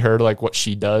see her like what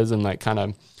she does and like kind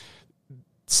of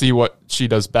see what she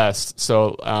does best.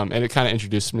 So and it kind of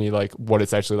introduced me like what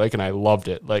it's actually like, and I loved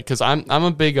it. Like because I'm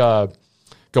a big go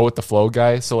with the flow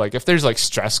guy. So like if there's like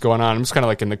stress going on, I'm just kind of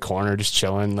like in the corner just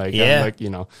chilling. Like I'm like,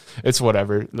 you know, it's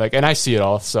whatever. Like, and I see it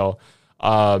all. So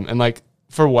and like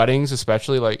for weddings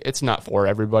especially, like it's not for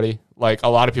everybody. Like a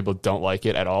lot of people don't like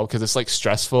it at all because it's like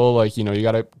stressful. Like, you know, you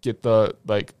got to get the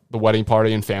wedding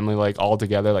party and family like all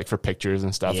together like for pictures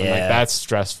and stuff. And like that's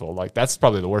stressful. Like that's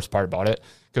probably the worst part about it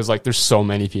because like there's so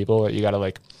many people that you got to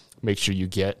like make sure you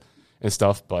get and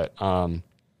stuff. But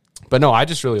no, I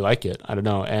just really like it. I don't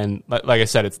know. And like I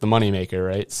said, it's the money maker,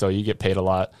 right? So you get paid a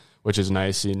lot, which is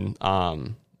nice. And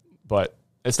but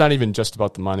it's not even just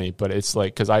about the money, but it's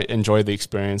like because I enjoy the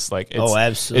experience. Like, it's,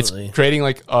 absolutely, it's creating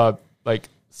like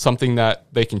something that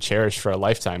they can cherish for a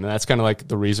lifetime, and that's kind of like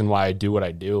the reason why I do what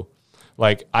I do.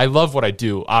 Like, I love what I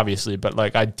do, obviously, but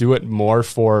like I do it more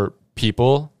for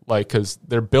people, like because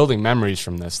they're building memories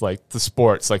from this. Like the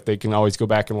sports, like they can always go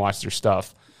back and watch their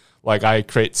stuff. Like I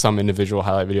create some individual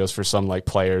highlight videos for some like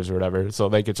players or whatever, so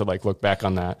they get to like look back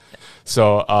on that.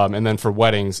 So and then for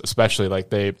weddings especially,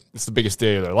 like it's the biggest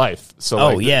day of their life.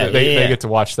 So they get to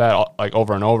watch that like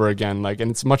over and over again. Like, and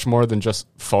it's much more than just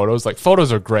photos. Like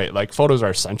photos are great. Like photos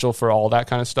are essential for all that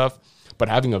kind of stuff. But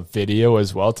having a video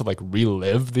as well to like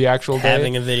relive the actual day.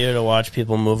 Having a video to watch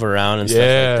people move around and stuff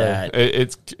like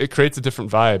that. It creates a different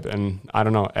vibe. And I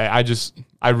don't know.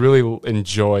 I really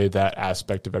enjoy that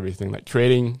aspect of everything. Like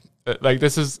creating, like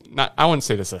this is not, I wouldn't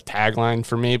say this is a tagline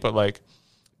for me, but like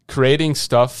creating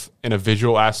stuff in a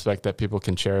visual aspect that people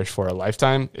can cherish for a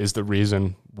lifetime is the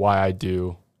reason why I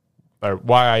do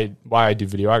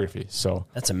videography. So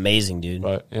that's amazing, dude.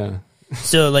 But yeah.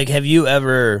 So like, have you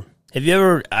ever,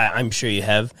 I'm sure you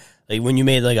have, like when you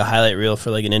made like a highlight reel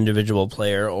for like an individual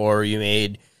player, or you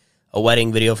made a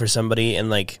wedding video for somebody, and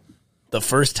like the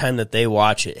first time that they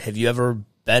watch it, have you ever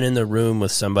been in the room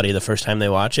with somebody the first time they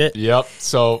watch it? Yep.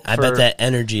 So I bet that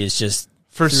energy is just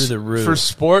through the roof. For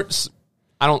sports,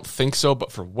 I don't think so,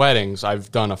 but for weddings, I've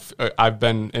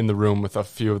been in the room with a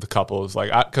few of the couples,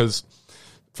 like because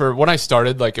for when I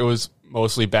started, like it was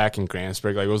mostly back in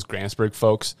Grantsburg, like it was Grantsburg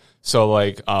folks. So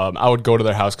like I would go to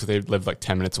their house because they lived like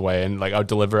 10 minutes away, and like I would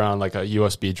deliver on like a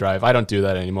USB drive. I don't do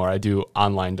that anymore. I do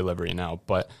online delivery now,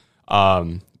 but I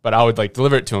would like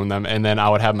deliver it to them, and then I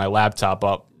would have my laptop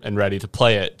up and ready to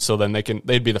play it. So then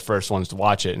they'd be the first ones to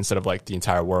watch it instead of like the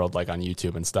entire world, like on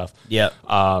YouTube and stuff. Yeah.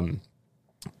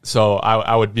 So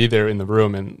I would be there in the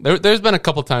room, and there's been a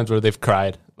couple times where they've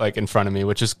cried like in front of me,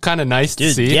 which is kind of nice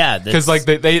to see. Yeah. Because like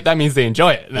they that means they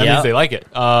enjoy it. That means they like it.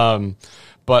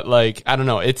 But like, I don't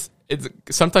know, it's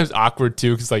sometimes awkward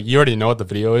too, because like you already know what the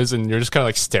video is, and you're just kind of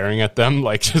like staring at them,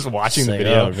 like just watching the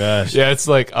video. Oh gosh. Yeah, it's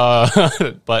like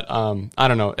but I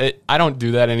don't know. I don't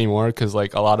do that anymore because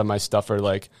like a lot of my stuff are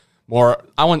like more,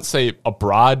 I wouldn't say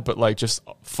abroad, but like just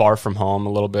far from home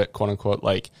a little bit, quote unquote.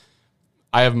 Like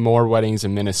I have more weddings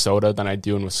in Minnesota than I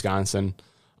do in Wisconsin.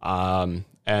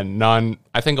 And none,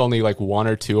 I think only like one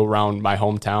or two around my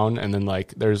hometown, and then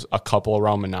like there's a couple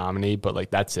around Menominee, but like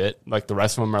that's it. Like the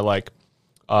rest of them are like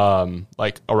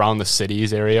around the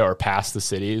cities area or past the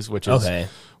cities, which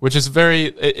is very,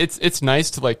 it's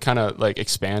nice to like kind of like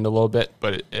expand a little bit,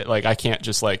 but it like I can't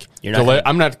just like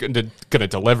I'm not gonna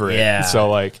deliver it. Yeah. So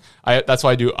like that's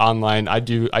why I do online. I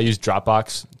use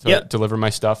Dropbox to deliver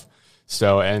my stuff.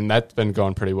 So, and that's been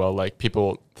going pretty well. Like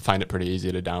people find it pretty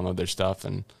easy to download their stuff,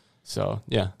 and so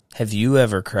yeah. Have you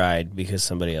ever cried because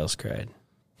somebody else cried?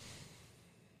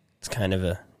 It's kind of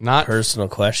a personal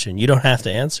question. You don't have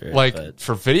to answer it. Like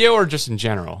for video or just in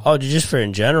general? Oh, just for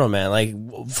in general, man. Like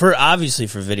obviously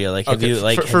for video. Like have you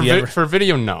like for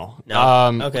video? No.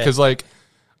 Okay. Because like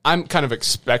I'm kind of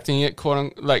expecting it.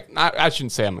 I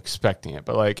shouldn't say I'm expecting it,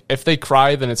 but like if they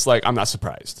cry, then it's like I'm not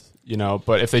surprised. you know.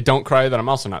 But if they don't cry, then I'm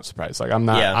also not surprised. Like I'm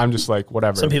not. Yeah. I'm just like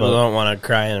whatever. Some people don't want to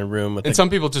cry in a room with. And some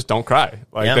people just don't cry.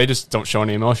 Like Yeah. they just don't show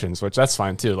any emotions, which that's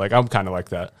fine too. Like I'm kind of like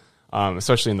that,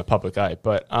 especially in the public eye.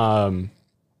 But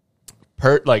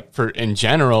for in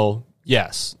general,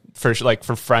 yes. For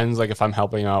friends, like if I'm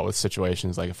helping out with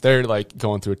situations, like if they're like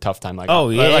going through a tough time, like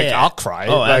I'll cry.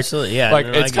 Oh, like, absolutely, yeah. Like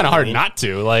No, it's kind of hard not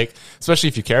to, like especially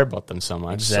if you care about them so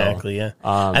much. Exactly. So,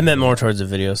 yeah. I meant more towards the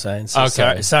video side. So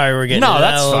Okay. sorry, we're getting no, into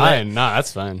that that's a little fine. bit. No,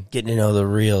 that's fine. Getting to know the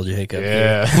real Jacob.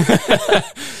 Here. Yeah.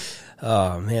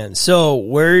 Oh man. So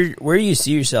where do you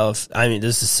see yourself? I mean,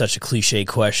 this is such a cliche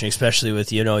question, especially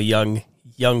with young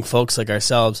folks like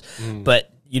ourselves. But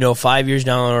 5 years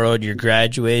down the road, you're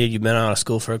graduated, you've been out of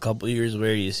school for a couple of years.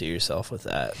 Where do you see yourself with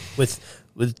that? With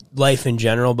life in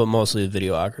general, but mostly with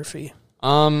videography.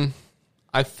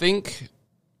 I think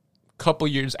a couple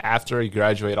years after I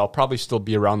graduate, I'll probably still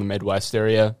be around the Midwest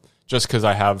area, just because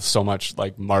I have so much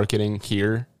like marketing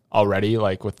here already,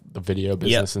 like with the video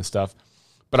business and stuff.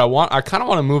 But I kind of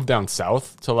want to move down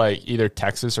south to like either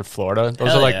Texas or Florida.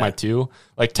 Those are like my two.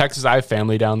 Like Texas, I have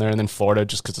family down there, and then Florida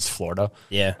just because it's Florida.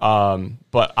 Yeah.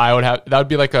 But that would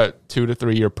be like a 2 to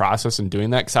 3 year process in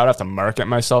doing that, because I would have to market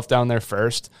myself down there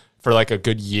first for like a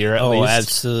good year at least.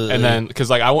 Absolutely. And then because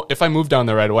like if I move down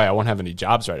there right away, I won't have any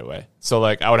jobs right away. So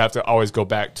like I would have to always go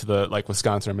back to the like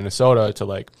Wisconsin or Minnesota to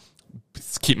like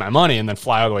keep my money and then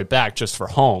fly all the way back just for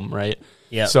home, right?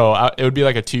 Yeah. So it would be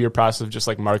like a 2 year process of just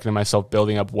like marketing myself,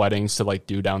 building up weddings to like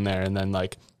do down there, and then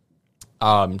like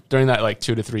during that like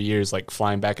 2 to 3 years, like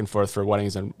flying back and forth for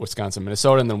weddings in Wisconsin,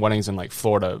 Minnesota, and then weddings in like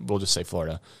Florida. We'll just say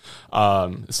Florida,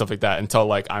 stuff like that, until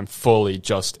like I'm fully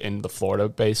just in the Florida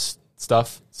based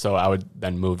stuff. So I would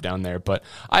then move down there, but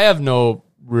I have no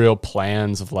real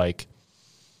plans of like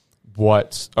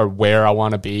what or where I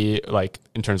want to be, like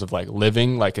in terms of like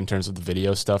living, like in terms of the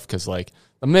video stuff, because like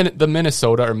the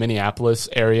Minnesota or Minneapolis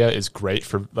area is great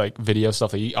for like video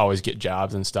stuff. Like you always get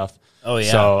jobs and stuff. Oh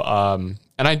yeah. So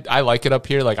and I like it up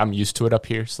here. Like I'm used to it up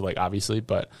here. So like obviously,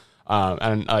 but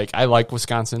and like I like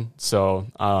Wisconsin. So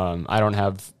I don't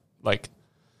have like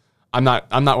I'm not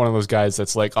one of those guys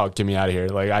that's like, oh, get me out of here.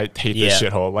 Like I hate this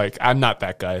shithole. Like I'm not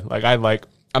that guy. Like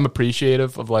I'm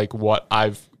appreciative of like what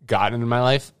I've gotten in my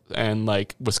life, and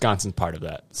like Wisconsin's part of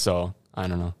that. So I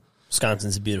don't know.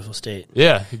 Wisconsin's a beautiful state.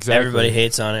 Yeah, exactly. Everybody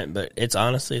hates on it, but it's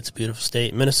a beautiful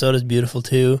state. Minnesota's beautiful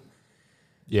too.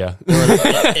 Yeah.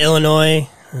 Illinois.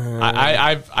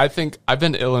 I think I've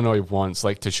been to Illinois once,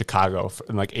 like to Chicago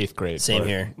in like 8th grade. Same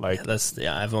here. Like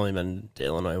I've only been to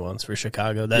Illinois once for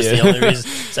Chicago. That's the only reason.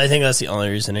 So I think that's the only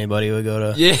reason anybody would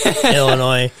go to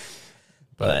Illinois.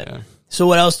 But so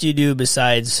what else do you do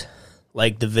besides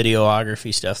like the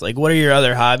videography stuff? Like what are your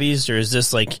other hobbies, or is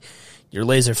this like you're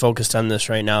laser focused on this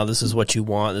right now? This is what you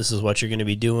want. This is what you're going to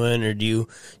be doing. Or do you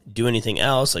do anything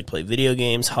else, like play video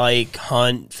games, hike,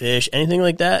 hunt, fish, anything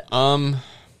like that?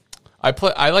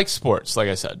 I like sports, like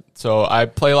I said. So I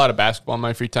play a lot of basketball in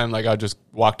my free time. Like I'll just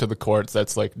walk to the courts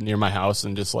that's like near my house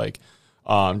and just like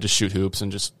just shoot hoops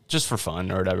and just for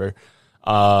fun or whatever.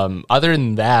 Other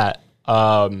than that,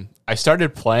 I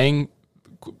started playing.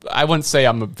 I wouldn't say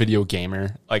I'm a video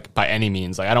gamer like by any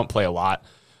means. Like I don't play a lot.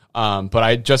 But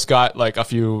I just got like a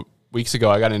few weeks ago,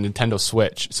 I got a Nintendo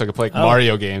Switch, so I could play like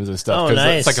Mario games and stuff. Oh,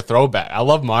 nice. It's like a throwback. I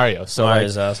love Mario. So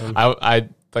Mario's awesome. I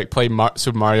like play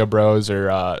Super Mario Bros.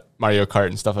 Or Mario Kart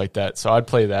and stuff like that. So I'd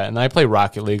play that. And I play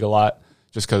Rocket League a lot,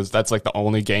 just because that's like the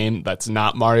only game that's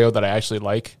not Mario that I actually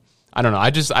like. I don't know. I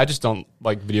just don't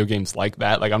like video games like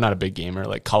that. Like I'm not a big gamer,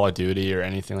 like Call of Duty or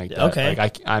anything like that. Okay.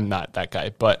 Like I'm not that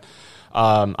guy. But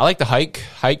I like to hike.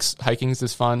 Hiking's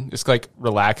is fun. It's like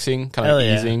relaxing, kind of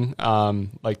easing,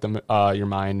 like your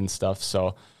mind and stuff.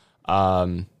 So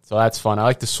that's fun. I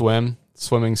like to swim.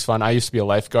 Swimming's fun. I used to be a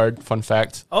lifeguard. Fun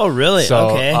fact. Oh, really? So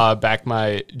okay. Back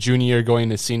my junior year, going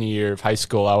to senior year of high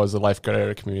school, I was a lifeguard at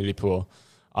a community pool,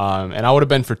 and I would have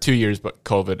been for 2 years, but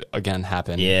COVID again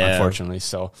happened. Unfortunately.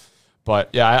 So, but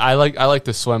yeah, I like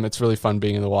to swim. It's really fun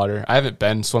being in the water. I haven't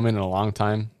been swimming in a long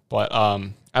time, but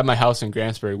at my house in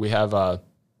Grantsburg, we have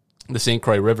the St.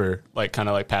 Croix River, like kind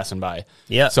of like passing by.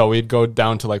 Yeah. So we'd go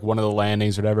down to like one of the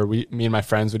landings or whatever. Me and my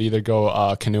friends would either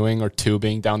go canoeing or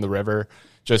tubing down the river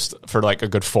just for like a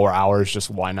good 4 hours.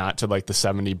 Just why not, to like the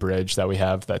 70 bridge that we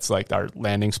have. That's like our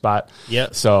landing spot. Yeah.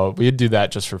 So we'd do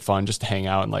that just for fun, just to hang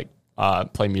out and like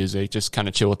play music, just kind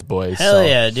of chill with the boys. Hell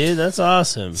yeah, dude. That's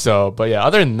awesome. So, but yeah,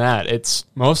 other than that, it's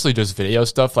mostly just video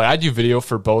stuff. Like I do video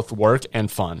for both work and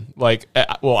fun. Like,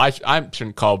 well, I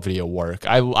shouldn't call video work.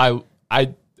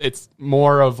 It's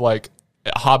more of like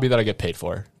a hobby that I get paid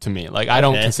for. To me, like I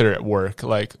don't consider it work.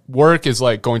 Like work is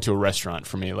like going to a restaurant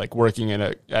for me. Like working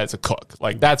as a cook.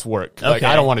 Like that's work. Like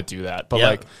I don't want to do that. But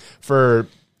like for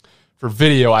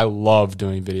video, I love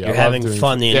doing video. You're having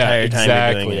fun the entire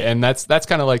time you're doing it. And that's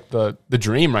kind of like the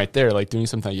dream right there. Like doing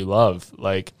something that you love.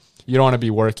 Like you don't want to be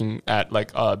working at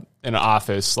like in an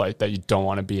office like that you don't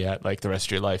want to be at like the rest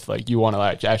of your life. Like you want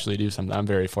to actually do something. I'm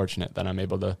very fortunate that I'm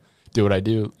able to do what I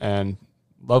do and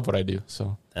love what I do.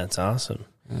 So that's awesome.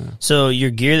 Yeah. So your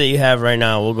gear that you have right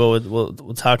now, we'll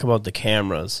talk about the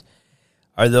cameras.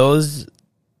 Are those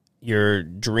your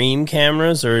dream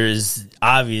cameras, or is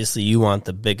obviously you want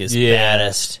the biggest,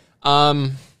 baddest?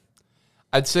 I'd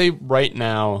say right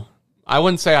now, I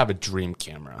wouldn't say I have a dream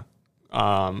camera.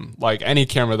 Like any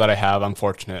camera that I have, I'm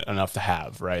fortunate enough to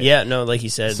have, right? Yeah, no, like you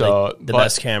said, so, like the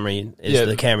best camera is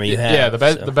the camera you have. Yeah,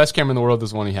 the best camera in the world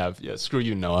is the one you have. Yeah, screw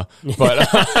you, Noah.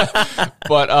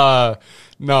 But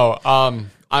no,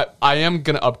 I am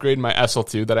gonna upgrade my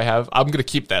SL2 that I have. I'm gonna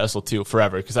keep that SL2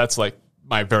 forever because that's like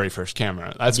my very first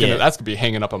camera. That's gonna be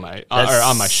hanging up on my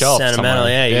on my shelf. Sentimental,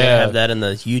 somewhere. You're gonna have that in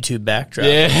the YouTube backdrop.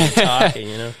 Yeah,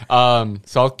 talking,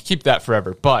 So I'll keep that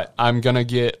forever. But I'm gonna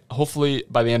get, hopefully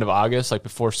by the end of August, like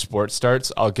before sports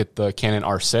starts, I'll get the Canon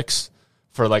R6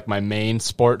 for like my main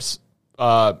sports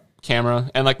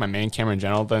camera and like my main camera in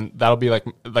general. Then that'll be like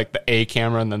the A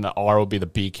camera, and then the R will be the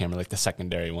B camera, like the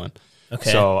secondary one.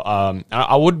 Okay. So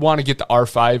I would want to get the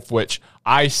R5, which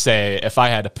I say, if I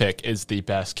had to pick, is the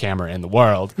best camera in the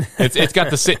world. It's got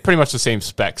pretty much the same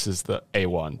specs as the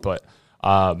A1, but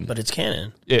it's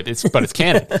Canon. It's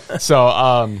Canon.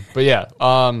 So but yeah,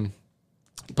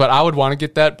 but I would want to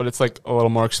get that, but it's like a little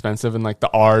more expensive, and like the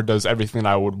R does everything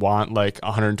I would want, like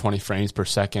 120 frames per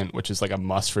second, which is like a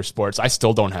must for sports. I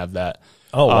still don't have that.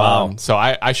 Oh wow. So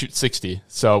I shoot 60,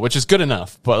 so which is good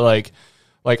enough, but like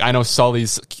I know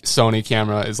Sully's Sony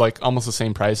camera is like almost the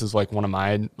same price as like one of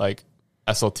my like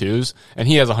SL2s, and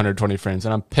he has 120 frames,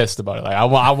 and I'm pissed about it. Like I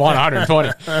want 120,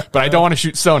 but I don't want to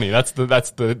shoot Sony. That's the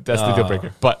deal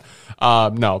breaker. But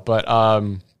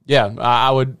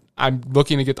I'm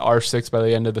looking to get the R6 by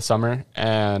the end of the summer,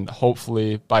 and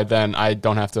hopefully by then I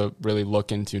don't have to really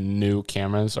look into new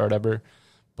cameras or whatever.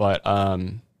 But I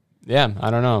don't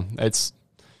know. It's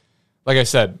like I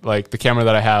said, like the camera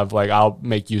that I have, like I'll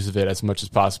make use of it as much as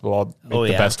possible. I'll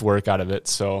make the best work out of it.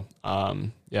 So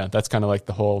that's kind of like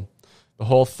the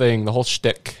whole thing, the whole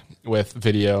shtick with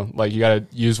video. Like you got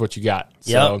to use what you got.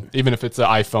 So even if it's an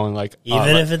iPhone, like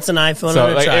if it's an iPhone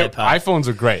or a tripod, iPhones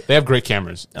are great. They have great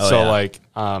cameras.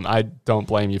 I don't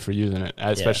blame you for using it,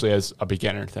 especially as a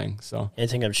beginner thing. So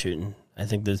anything I'm shooting. I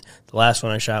think the last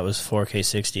one I shot was 4K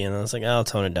 60, and I was like, I'll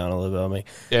tone it down a little bit.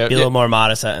 Be a little more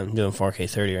modest. I'm doing 4K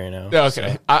 30 right now. Yeah,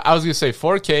 okay. So. I was going to say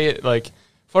 4K, like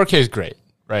 4K is great,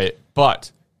 right?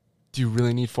 But do you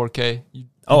really need 4K?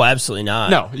 Oh, absolutely not.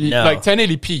 No. Like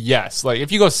 1080p, yes. Like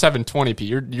if you go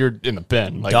 720p, you're in the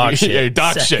bin. Like dog shit.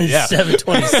 Dog shit. Yeah.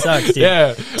 720 sucks, dude. Yeah.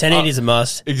 1080 is a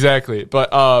must. Exactly.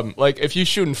 But like if you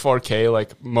shoot in 4K,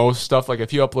 like most stuff, like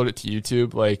if you upload it to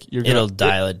YouTube, like it'll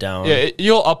dial it down. Yeah,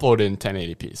 you'll upload it in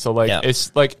 1080p. So like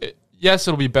it's like yes,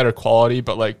 it'll be better quality,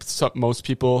 but like most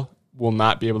people will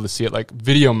not be able to see it. Like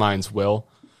video minds will,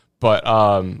 but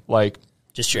like.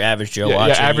 Just your average Joe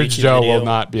watching average Joe will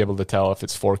not be able to tell if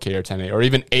it's 4K or 1080 or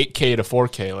even 8K to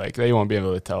 4K. Like they won't be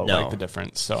able to tell like the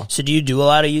difference. So do you do a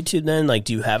lot of YouTube then? Like,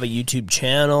 do you have a YouTube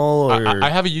channel? Or? I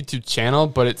have a YouTube channel,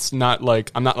 but it's not like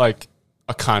I'm not like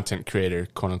a content creator,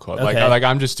 quote unquote. Okay. Like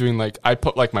I'm just doing like I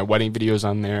put like my wedding videos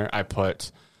on there. I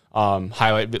put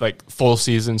highlight like full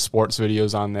season sports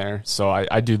videos on there. So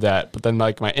I do that. But then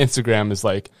like my Instagram is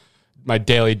like my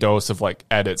daily dose of like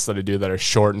edits that I do that are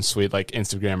short and sweet, like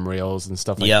Instagram reels and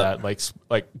stuff like that.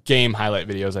 Like game highlight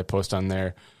videos I post on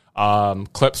there.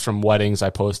 Clips from weddings I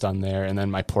post on there, and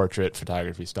then my portrait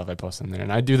photography stuff I post on there.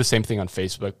 And I do the same thing on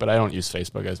Facebook, but I don't use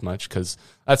Facebook as much because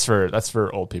that's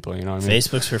for old people. You know what I mean?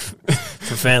 Facebook's for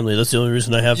family. That's the only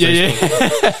reason I have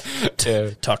Facebook. Yeah.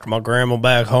 Talk to my grandma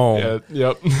back home.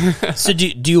 Yeah, yep. So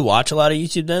do you watch a lot of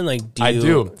YouTube then? Like, I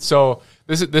do. So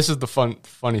this is the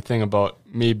funny thing about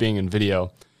me being in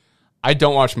video. I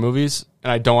don't watch movies and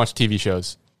I don't watch TV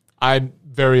shows. I'm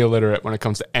very illiterate when it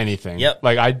comes to anything. Yep.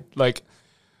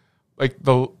 Like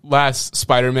the last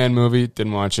Spider-Man movie,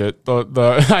 didn't watch it.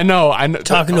 I know.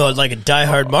 Talking to like a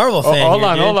diehard Marvel fan. Hold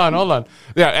on.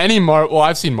 Yeah,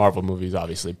 I've seen Marvel movies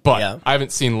obviously, but I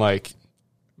haven't seen like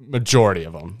majority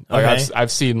of them. Like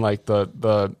I've seen like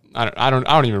the I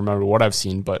don't even remember what I've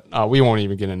seen, but we won't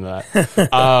even get into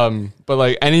that. But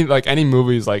like any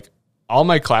movies like all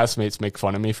my classmates make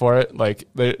fun of me for it. Like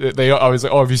they always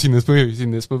like, oh, have you seen this movie? Have you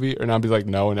seen this movie? And I'll be like,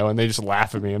 no. And they just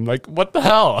laugh at me. I'm like, what the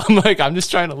hell? I'm like, I'm just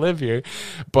trying to live here.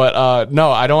 But no,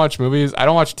 I don't watch movies. I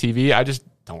don't watch TV. I just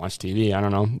don't watch TV. I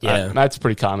don't know. Yeah. That's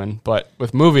pretty common. But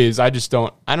with movies, I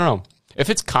don't know. If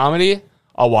it's comedy,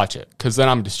 I'll watch it because then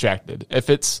I'm distracted. If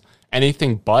it's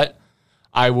anything but,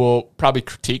 I will probably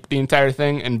critique the entire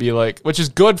thing and be like, which is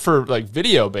good for like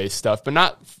video based stuff, but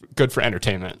not good for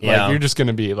entertainment. Yeah. Like you're just going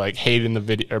to be like hating the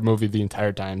video or movie the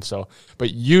entire time. So, but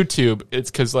YouTube, it's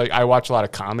because like I watch a lot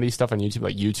of comedy stuff on YouTube,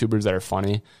 like YouTubers that are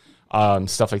funny,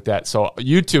 stuff like that. So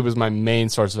YouTube is my main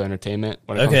source of entertainment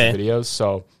when it comes to videos.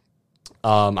 So,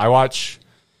 I watch,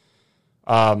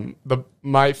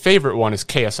 my favorite one is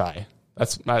KSI. I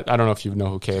don't know if you know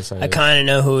who KSI is. I kind of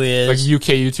know who he is. Like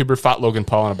UK YouTuber, fought Logan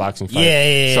Paul in a boxing fight.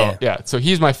 Yeah. So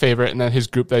he's my favorite, and then his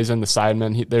group that he's in, the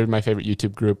Sidemen, they're my favorite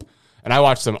YouTube group, and I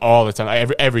watch them all the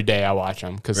time. Every day I watch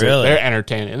them because they're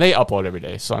entertaining, and they upload every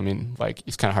day. So I mean, like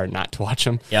it's kind of hard not to watch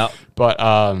them. Yeah. But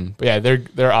yeah,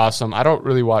 they're awesome. I don't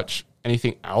really watch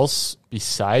anything else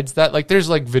besides that. Like there's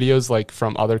like videos like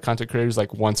from other content creators.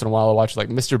 Like once in a while I'll watch like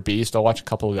Mr. Beast. I'll watch a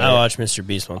couple of those. I watch Mr.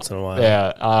 Beast once in a while.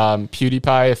 Yeah.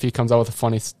 PewDiePie, if he comes out with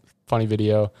a funny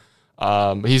video.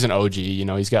 But he's an OG, you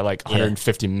know, he's got like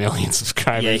 150 million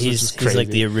subscribers. Yeah, he's like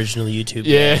the original YouTube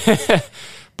guy.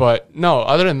 But no,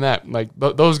 other than that, like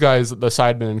those guys, the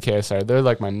Sidemen and KSI, they're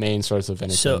like my main source of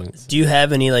entertainment. So, do you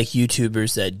have any like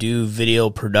YouTubers that do video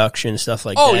production stuff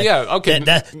like that? Oh yeah, okay.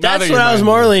 That's what I was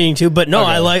more leaning to. But no,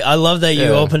 okay. I love that you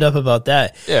opened up about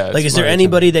that. Yeah. Like, is there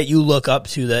anybody that you look up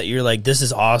to that you're like, this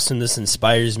is awesome, this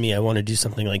inspires me, I want to do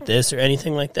something like this, or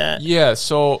anything like that? Yeah.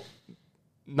 So,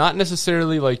 not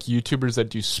necessarily like YouTubers that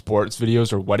do sports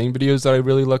videos or wedding videos that I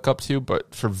really look up to,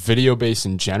 but for video based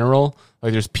in general,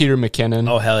 like there's Peter McKinnon.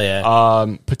 Oh hell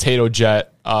yeah. Potato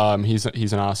Jet. He's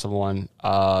an awesome one.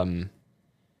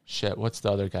 What's the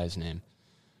other guy's name?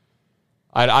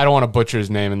 I don't want to butcher his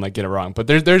name and like get it wrong, but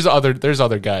there's other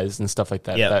guys and stuff like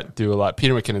that that do a lot.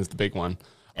 Peter McKinnon's the big one.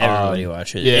 Everybody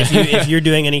watch it. Yeah. If you're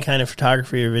doing any kind of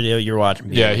photography or video, you're watching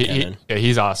Peter McKinnon.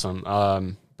 He's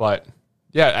awesome. But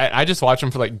yeah, I just watch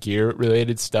him for like gear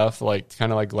related stuff, like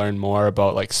kind of like learn more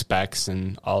about like specs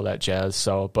and all that jazz.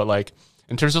 So, but like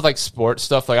in terms of like sports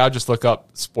stuff, like I'll just look up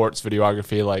sports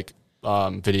videography, like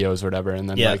videos or whatever, and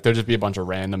then like there'll just be a bunch of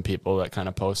random people that kind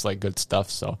of post like good stuff.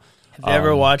 So, have you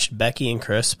ever watched Becky and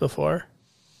Chris before?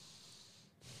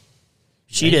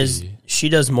 She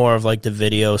does more of like the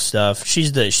video stuff.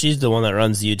 She's the one that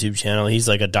runs the YouTube channel. He's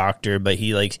like a doctor, but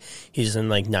he's in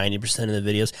like 90% of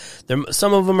the videos.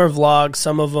 Some of them are vlogs,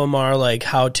 some of them are like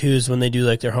how-tos when they do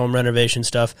like their home renovation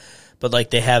stuff. But like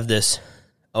they have this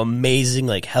amazing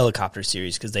like helicopter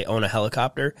series because they own a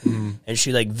helicopter, and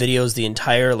she like videos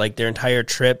their entire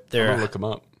trip. I'm gonna look them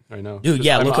up right now, dude.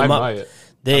 Yeah, look them up. I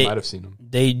might have seen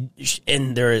them.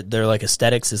 And their like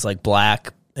aesthetics is like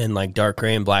black and like dark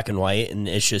gray and black and white, and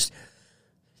it's just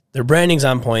their branding's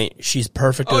on point. She's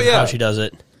perfect with how she does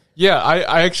it. Yeah,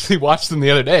 I actually watched them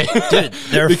the other day.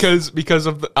 Dude, because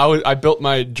of I built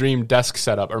my dream desk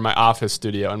setup or my office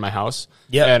studio in my house.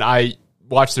 Yeah, and I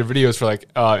watched their videos for like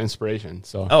inspiration.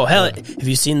 So have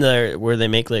you seen where they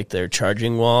make like their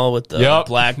charging wall with the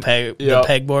black the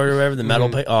pegboard or whatever, the metal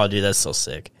peg? Oh, dude, that's so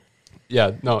sick.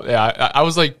 Yeah, no, yeah. I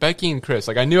was like Becky and Chris.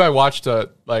 Like I knew I watched a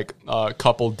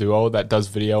couple duo that does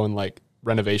video and like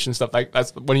renovation stuff. Like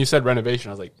that's when you said renovation,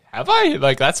 I was like, have I?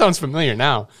 Like that sounds familiar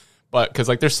now. But because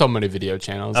like there's so many video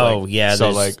channels. Oh yeah, so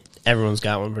like everyone's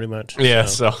got one pretty much. Yeah,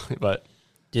 but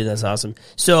dude, that's awesome.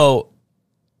 So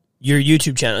your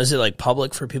YouTube channel, is it like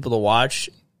public for people to watch?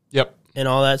 Yep. And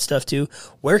all that stuff too.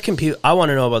 Where can people? I want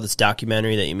to know about this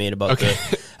documentary that you made about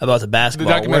the basketball.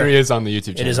 The documentary is on the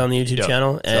YouTube channel. It is on the YouTube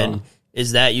channel, and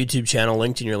is that YouTube channel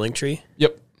linked in your link tree?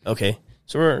 Yep. Okay.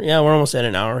 So we're almost at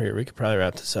an hour here. We could probably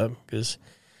wrap this up because.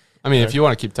 I mean, if you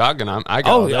want to keep talking, I got.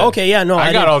 Oh, all day. Okay, yeah, no,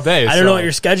 I got all day. I don't know what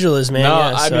your schedule is, man. No,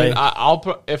 yeah, I mean,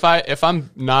 I'll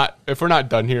if we're not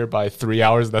done here by 3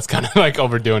 hours, that's kind of like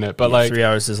overdoing it. But like 3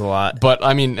 hours is a lot. But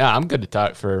I mean, I'm good to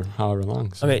talk for however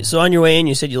long. So. Okay, so on your way in,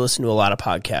 you said you listen to a lot of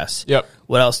podcasts. Yep.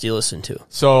 What else do you listen to?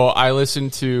 So I listen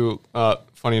to,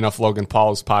 funny enough, Logan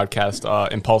Paul's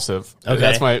podcast, Impulsive.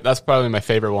 Okay, that's probably my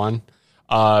favorite one.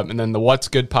 And then the What's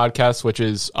Good podcast, which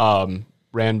is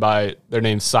ran by their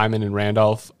names Simon and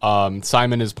Randolph.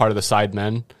 Simon is part of the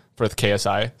Sidemen for the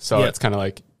KSI, so it's kind of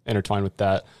like intertwined with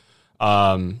that.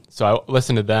 So I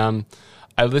listen to them.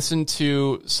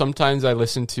 Sometimes I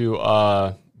listen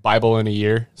to Bible in a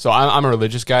Year. So I'm a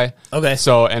religious guy. Okay.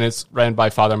 So, and it's ran by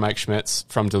Father Mike Schmitz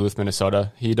from Duluth,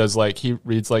 Minnesota. He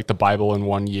reads like the Bible in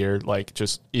 1 year, like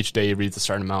just each day he reads a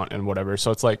certain amount and whatever.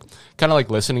 So it's like kind of like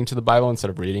listening to the Bible instead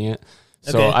of reading it.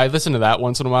 So Okay. I listen to that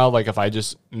once in a while, like if I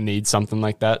just need something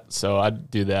like that. So I'd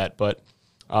do that. But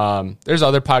there's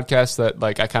other podcasts that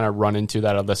like I kind of run into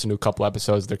that I've listened to a couple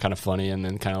episodes. They're kind of funny, and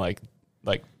then kind of like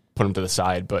put them to the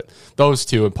side. But those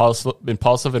two,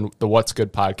 Impulsive and the What's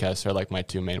Good podcast, are like my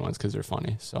two main ones because they're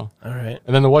funny. So All right.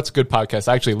 and then the What's Good podcast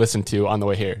I actually listen to on the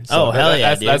way here. So Oh, hell yeah,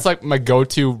 that's, dude. that's like my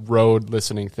go-to road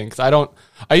listening thing. Because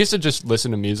I used to just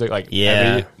listen to music like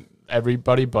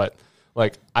everybody, but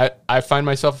like I find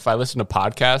myself, if I listen to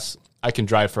podcasts, I can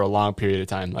drive for a long period of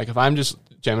time. Like if I'm just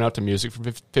jamming out to music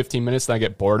for 15 minutes, then I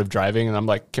get bored of driving, and I'm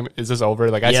like, is this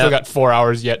over? Like I still got 4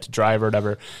 hours yet to drive or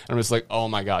whatever. And I'm just like, oh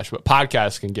my gosh. But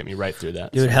podcasts can get me right through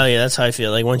that. Dude, hell yeah, that's how I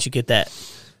feel. Like once you get that,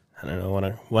 I don't know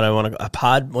what I want to, a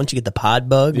pod, once you get the pod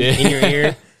bug in your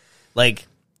ear, like,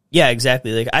 yeah,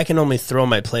 exactly. Like I can only throw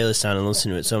my playlist on and listen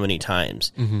to it so many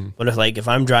times. Mm-hmm. But if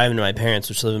I'm driving to my parents,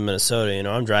 which live in Minnesota,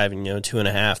 I'm driving,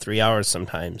 2.5, 3 hours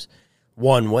sometimes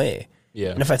one way. Yeah.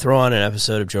 And if I throw on an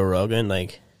episode of Joe Rogan,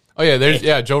 like, oh yeah, there's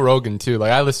Joe Rogan too.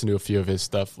 Like I listen to a few of his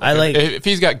stuff. Like, if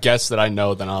he's got guests that I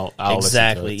know, then I'll exactly.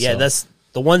 listen to it. Yeah, so. that's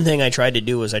the one thing I tried to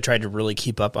do was I tried to really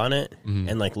keep up on it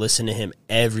and like listen to him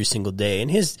every single day. And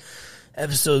his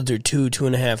episodes are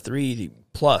 2.5, 3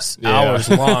 plus hours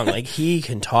long. Like he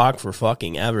can talk for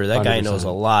fucking ever. That 100%. Guy knows a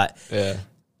lot. Yeah.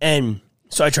 And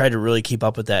so I tried to really keep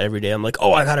up with that every day. I'm like,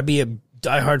 oh, I gotta be a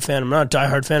diehard fan. I'm not a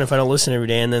diehard fan if I don't listen every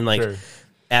day. And then like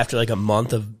after like a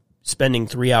month of spending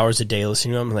 3 hours a day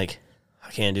listening to him, I'm like, I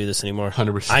can't do this anymore.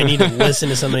 100%. I need to listen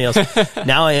to somebody else.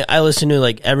 Now I listen to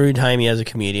like every time he has a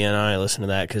comedian, I listen to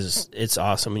that because it's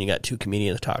awesome when you got two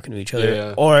comedians talking to each other.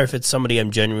 Yeah. Or if it's somebody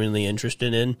I'm genuinely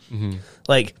interested in,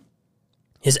 like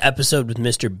his episode with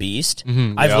Mr. Beast.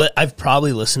 I've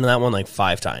probably listened to that one like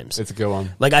 5 times. It's a good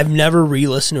one. Like I've never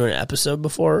re-listened to an episode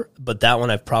before, but that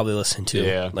one I've probably listened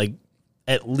to like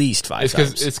at least 5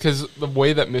 times. It's because the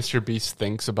way that Mr. Beast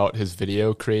thinks about his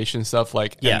video creation stuff,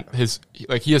 like and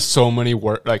he has so many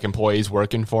employees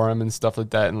working for him and stuff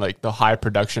like that, and like the high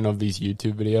production of these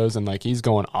YouTube videos, and like he's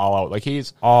going all out. Like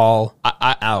he's all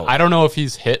out. I don't know if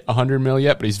he's hit 100 mil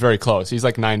yet, but he's very close. He's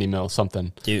like 90 mil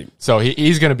something, dude. So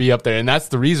he's going to be up there, and that's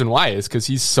the reason why is because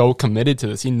he's so committed to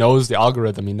this. He knows the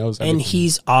algorithm. He knows everything. And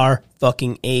he's our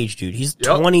fucking age, dude. He's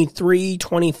 23,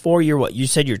 24. You're what? You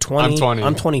said you're 20. I'm 20.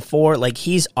 I'm 24. Like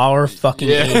he's our fucking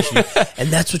age, dude. And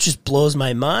that's what just blows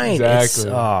my mind.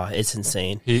 Exactly. It's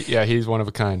insane. He's one of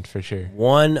a kind for sure.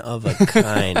 One of a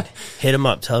kind. Hit him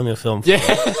up. Tell him you'll film. Yeah.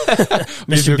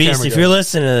 Mr. Beast, if you're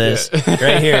listening to this,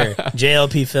 right here,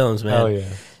 JLP Films, man. Hell yeah.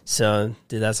 So,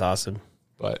 dude, that's awesome.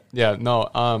 But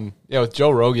with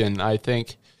Joe Rogan, I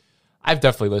think I've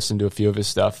definitely listened to a few of his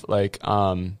stuff. Like,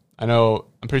 I know,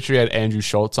 I'm pretty sure he had Andrew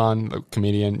Schultz on, the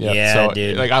comedian. Yeah, so,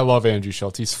 dude. Like, I love Andrew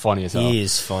Schultz. He's funny as hell. He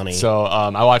is funny. So,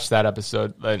 I watched that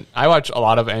episode. And I watch a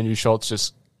lot of Andrew Schultz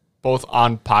just both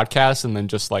on podcasts and then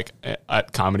just, like,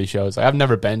 at comedy shows. Like, I've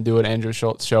never been to an Andrew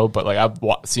Schultz show, but, like, I've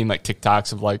seen, like,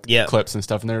 TikToks of, like, clips and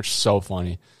stuff, and they're so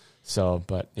funny. So,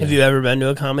 but... Yeah. Have you ever been to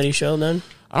a comedy show, then?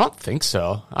 I don't think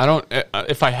so. I don't.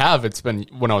 If I have, it's been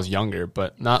when I was younger,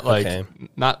 but not like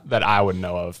not that I would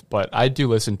know of. But I do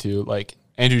listen to like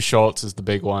Andrew Schultz is the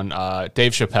big one.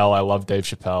 Dave Chappelle, I love Dave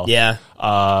Chappelle. Yeah.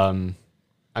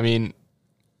 I mean,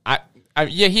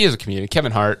 he is a comedian.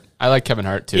 Kevin Hart, I like Kevin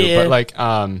Hart too. Yeah. But like,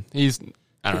 he's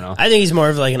I don't know. I think he's more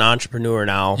of like an entrepreneur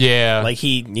now. Yeah. Like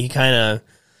he kind of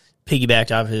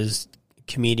piggybacked off his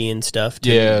comedian stuff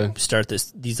to start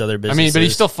these other businesses. I mean, but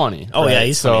he's still funny. Oh right? yeah,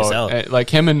 he's funny as hell. Like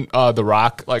him and The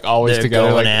Rock, like always They're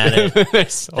together. going like, at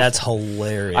it. so that's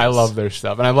hilarious. I love their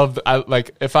stuff, and I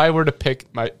like if I were to pick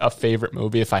a favorite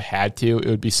movie, if I had to, it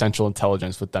would be Central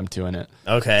Intelligence with them two in it.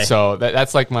 Okay, so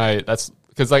that's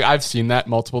because like I've seen that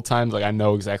multiple times. Like I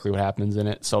know exactly what happens in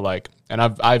it. So like, and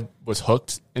I was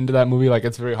hooked into that movie. Like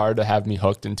it's very hard to have me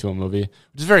hooked into a movie,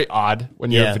 which is very odd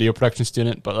when you're a video production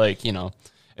student. But like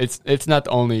it's not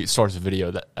the only source of video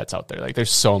that's out there. Like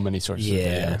there's so many sources of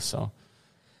video. So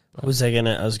what was I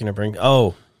was gonna bring?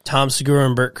 Oh, Tom Segura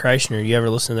and Bert Kreischer. You ever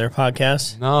listen to their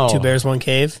podcast? No. Two Bears, One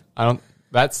Cave. I don't.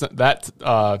 That's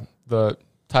the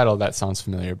title of that sounds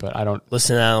familiar, but I don't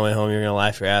listen to that on the way home. You're gonna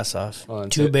laugh your ass off.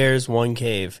 Two Bears, One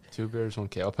Cave. 2 Bears, 1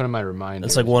 Cave. I'll put in my reminder.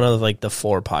 It's like one of like the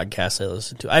 4 podcasts I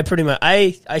listen to. I pretty much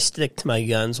I stick to my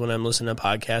guns when I'm listening to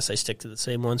podcasts. I stick to the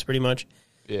same ones pretty much.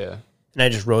 Yeah. And I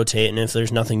just rotate, and if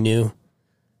there's nothing new,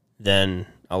 then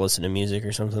I'll listen to music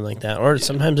or something like that. Or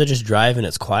sometimes I just drive and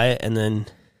it's quiet, and then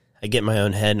I get in my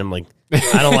own head, and I'm like,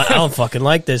 I don't fucking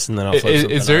like this, and then I'll flip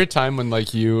Is there on. a time when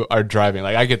like you are driving?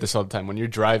 Like I get this all the time when you're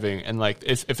driving, and like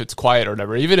if it's quiet or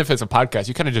whatever, even if it's a podcast,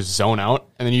 you kind of just zone out,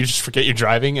 and then you just forget you're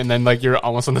driving, and then like you're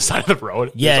almost on the side of the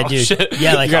road. Yeah, Like, oh, dude. shit.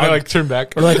 Yeah, like you gotta I'll- like turn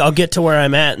back. Or like I'll get to where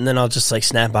I'm at, and then I'll just like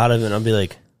snap out of it, and I'll be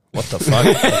like, "What the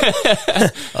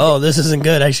fuck? Oh, this isn't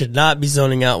good. I should not be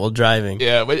zoning out while driving."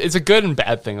 Yeah, but it's a good and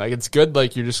bad thing. Like it's good,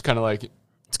 like you're just kind of like.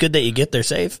 It's good that you get there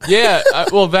safe. Yeah,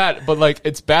 well that, but like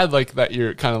it's bad like that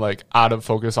you're kind of like out of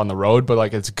focus on the road, but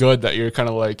like it's good that you're kind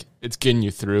of like it's getting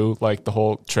you through like the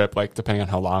whole trip, like depending on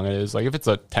how long it is. Like if it's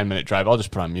a 10-minute drive, I'll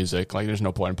just put on music. Like there's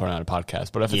no point in putting on a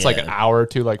podcast. But if it's like an hour or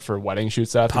two, like for wedding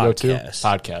shoots that I have to go to,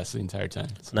 podcast the entire time.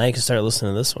 So Now you can start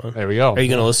listening to this one. there we go. Are you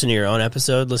going to listen to your own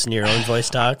episode? Listen to your own voice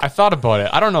talk? I thought about it.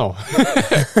 I don't know.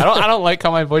 I don't like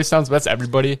how my voice sounds, but that's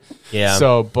everybody. Yeah.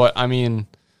 So, but I mean,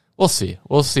 we'll see.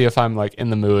 We'll see if I'm like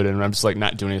in the mood and I'm just like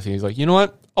not doing anything. He's like, you know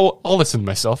what? I'll listen to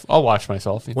myself. I'll watch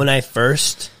myself. When I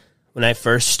first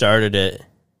started it,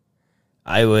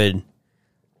 I would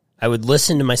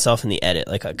listen to myself in the edit,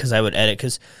 like because I would edit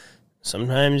because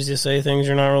sometimes you say things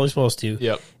you're not really supposed to.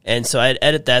 Yep. And so I'd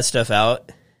edit that stuff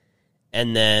out,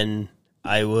 and then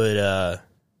I would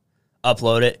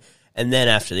upload it. And then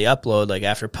after the upload, like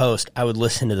after post, I would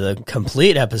listen to the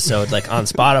complete episode, like on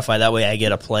Spotify. That way I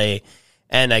get a play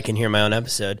and I can hear my own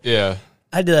episode. Yeah.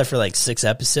 I did that for like 6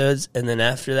 episodes. And then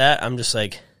after that, I'm just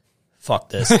like, fuck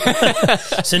this.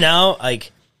 So now,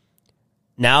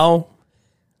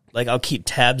 I'll keep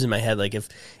tabs in my head. Like if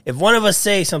one of us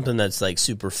say something that's like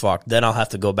super fucked, then I'll have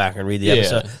to go back and read the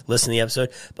episode, listen to the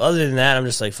episode. But other than that, I'm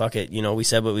just like, fuck it. You know, we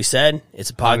said what we said. It's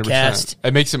a podcast. 100%.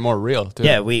 It makes it more real too.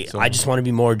 Yeah, I just want to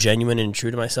be more genuine and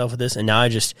true to myself with this. And now I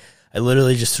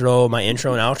literally just throw my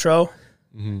intro and outro,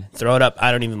 throw it up.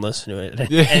 I don't even listen to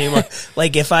it anymore.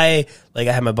 Like I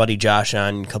had my buddy Josh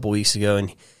on a couple weeks ago,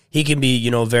 and he can be,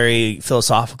 you know, very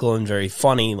philosophical and very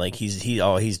funny. Like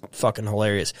he's fucking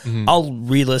hilarious. I'll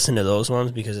re-listen to those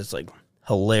ones because it's like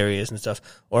hilarious and stuff.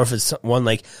 Or if it's one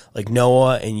like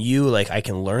Noah and you, like I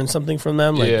can learn something from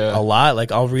them like a lot.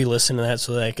 Like I'll re-listen to that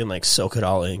so that I can like soak it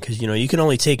all in, because you know you can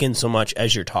only take in so much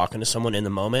as you're talking to someone in the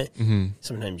moment.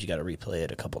 Sometimes you got to replay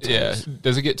it a couple times. Yeah.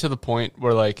 Does it get to the point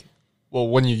where like, well,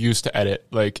 when you used to edit,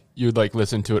 like you'd like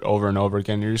listen to it over and over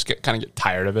again, you just kind of get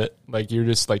tired of it, like you're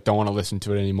just like don't want to listen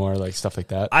to it anymore, like stuff like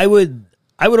that? I would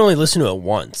only listen to it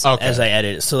once as I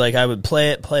edit it. So like I would play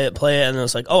it, and then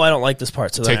it's like, oh, I don't like this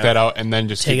part, so take that out and then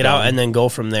just take it out and then go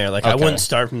from there. Like I Okay. wouldn't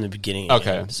start from the beginning.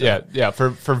 Okay. Again, so. Yeah.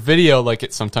 For video, like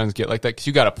it sometimes get like that because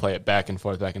you got to play it back and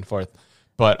forth.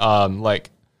 But like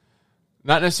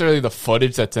not necessarily the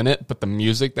footage that's in it, but the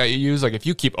music that you use. Like if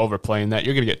you keep overplaying that,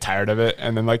 you're gonna get tired of it.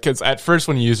 And then like, cause at first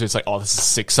when you use it, it's like, oh, this is a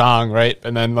sick song, right?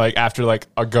 And then like after like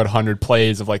a good 100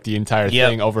 plays of like the entire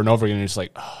thing over and over again, you're just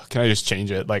like, oh, can I just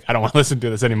change it? Like I don't want to listen to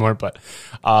this anymore. But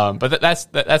that's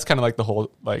kind of like the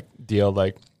whole like deal.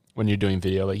 Like when you're doing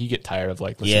video, like you get tired of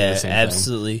like listening to the same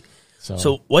absolutely. thing.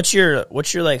 So what's your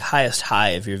like highest high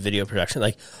of your video production?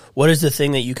 Like what is the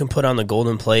thing that you can put on the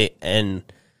golden plate and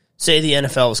say the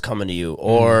NFL was coming to you,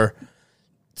 or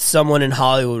someone in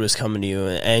Hollywood was coming to you,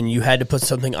 and you had to put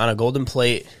something on a golden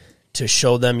plate to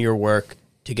show them your work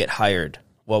to get hired?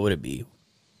 What would it be?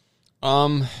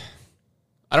 I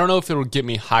don't know if it will get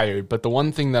me hired, but the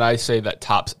one thing that I say that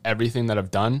tops everything that I've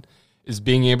done is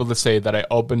being able to say that I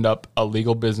opened up a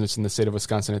legal business in the state of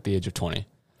Wisconsin at the age of 20.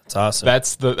 That's awesome.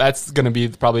 That's going to be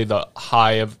probably the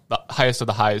highest of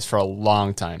the highs for a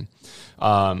long time.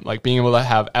 Like being able to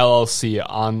have LLC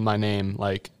on my name,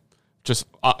 like just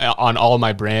on all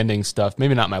my branding stuff,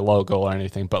 maybe not my logo or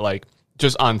anything, but like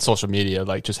just on social media,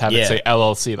 like just have it say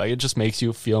LLC, like it just makes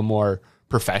you feel more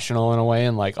professional in a way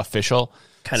and like official.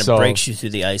 Kind of breaks you through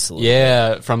the ice a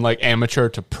little bit. From like amateur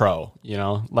to pro, you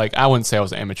know, like I wouldn't say I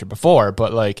was an amateur before,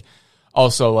 but like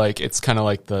also like it's kind of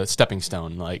like the stepping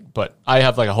stone, like, but I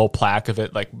have like a whole plaque of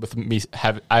it, like with me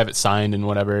I have it signed and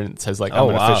whatever, and it says like I'm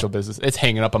an official business. It's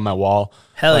hanging up on my wall.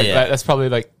 Hell like, yeah. That's probably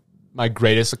like my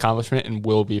greatest accomplishment and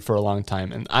will be for a long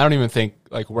time. And I don't even think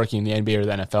like working in the NBA or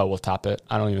the NFL will top it.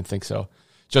 I don't even think so.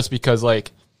 Just because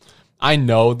like I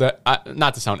know that,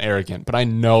 not to sound arrogant, but I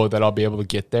know that I'll be able to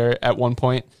get there at one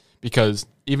point, because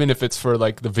even if it's for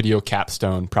like the video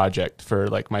capstone project for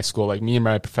like my school, like me and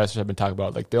my professors have been talking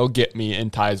about, like they'll get me in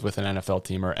ties with an NFL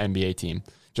team or NBA team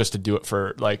just to do it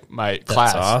for like my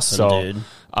class. That's awesome, so,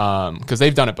 dude. Because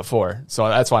they've done it before, so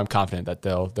that's why I'm confident that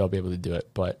they'll be able to do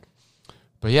it. But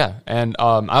yeah, and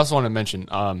I also want to mention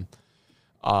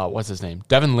what's his name,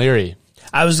 Devin Leary.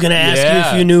 I was going to ask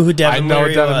you if you knew who Devin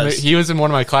Leary was. He was in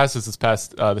one of my classes this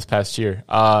past year.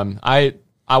 I'm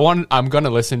going to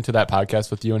listen to that podcast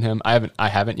with you and him. I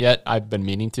haven't yet. I've been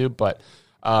meaning to, but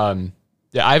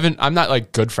Yeah, I'm not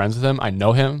like good friends with him. I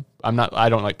know him. I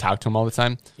don't like talk to him all the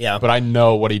time. Yeah. But I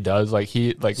know what he does. Like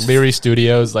Leary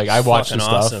Studios, like I watch his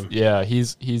stuff. Awesome. Yeah,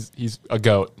 he's a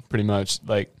goat pretty much.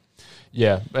 Like,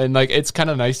 yeah. And like it's kind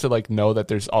of nice to like know that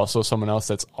there's also someone else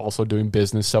that's also doing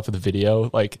business stuff with video,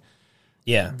 like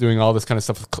doing all this kind of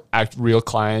stuff with real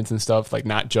clients and stuff, like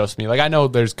not just me. Like I know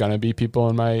there's going to be people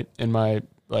in my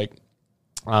like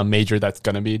major that's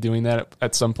going to be doing that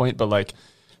at some point, but like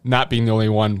not being the only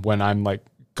one when I'm like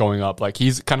going up. Like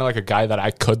he's kind of like a guy that I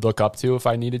could look up to if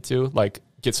I needed to, like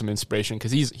get some inspiration,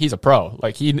 because he's a pro.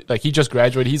 Like he just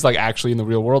graduated. He's like actually in the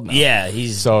real world now. Yeah,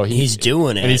 he's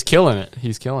doing it, and he's killing it.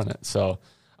 He's killing it. So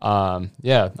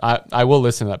yeah, I will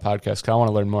listen to that podcast because I want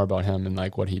to learn more about him and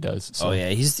like what he does. So. Oh yeah,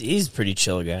 he's a pretty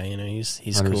chill guy. You know, he's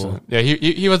 100%. Cool. Yeah,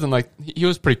 he wasn't like, he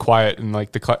was pretty quiet, and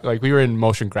like like we were in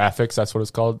motion graphics. That's what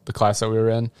it's called, the class that we were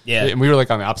in. Yeah, and we were like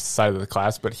on the opposite side of the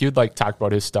class, but he would like talk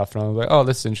about his stuff, and I was like, oh,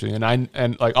 this is interesting.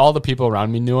 And like all the people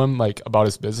around me knew him like about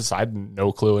his business. I had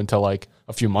no clue until like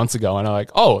a few months ago, and I'm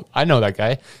like, oh, I know that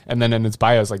guy. And then in his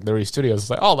bio, it's like Leary Studios. It's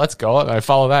like, oh, let's go. And I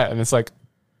follow that, and it's like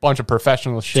bunch of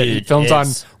professional shit. Dude, he films on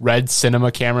Red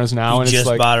Cinema cameras now, and just it's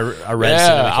like, bought a Red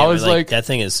Cinema camera. I was like, that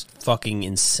thing is fucking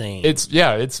insane.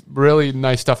 It's really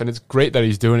nice stuff, and it's great that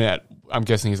he's doing it. I'm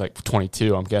guessing he's like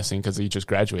 22. I'm guessing because he just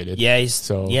graduated. Yeah,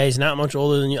 he's not much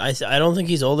older than you. I don't think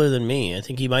he's older than me. I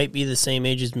think he might be the same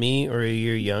age as me or a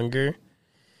year younger.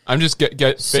 I'm just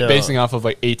basing off of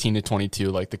like 18 to 22,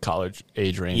 like the college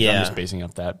age range. Yeah. I'm just basing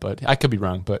off that, but I could be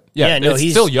wrong. But no,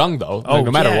 he's still young though. Like,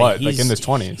 no matter what, like in his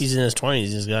 20s. He's in his 20s.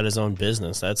 He's got his own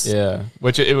business. That's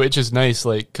which is nice.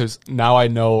 Like, because now I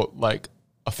know like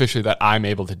officially that I'm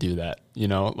able to do that. You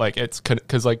know, like it's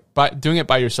because like doing it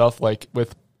by yourself, like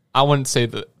with, I wouldn't say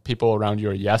that people around you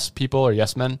are yes people or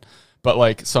yes men, but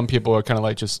like some people are kind of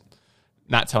like just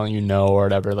not telling you no or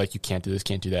whatever, like you can't do this,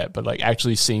 can't do that, but like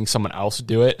actually seeing someone else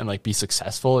do it and like be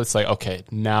successful, it's like, okay,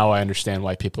 now I understand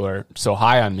why people are so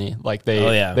high on me. Like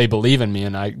they believe in me,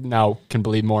 and I now can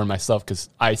believe more in myself because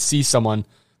I see someone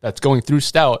that's going through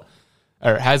stout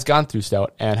or has gone through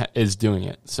stout and is doing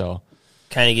it. So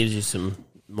kind of gives you some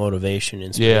motivation,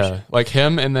 inspiration. Yeah, like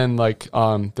him. And then like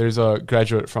there's a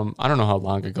graduate from, I don't know how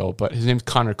long ago, but his name's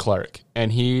Connor Clark,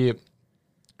 and he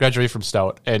graduated from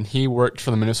Stout, and he worked for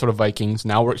the Minnesota Vikings,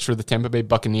 now works for the Tampa Bay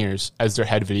Buccaneers as their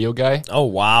head video guy. Oh,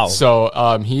 wow.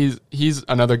 So he's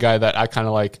another guy that I kind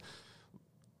of like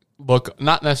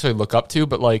not necessarily look up to,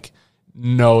 but like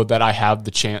know that I have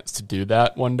the chance to do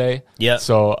that one day. Yeah.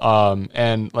 So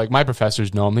and like my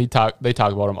professors know him. They talk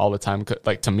about him all the time,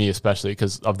 like to me especially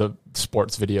because of the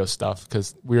sports video stuff,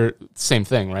 because we're same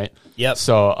thing, right? Yep.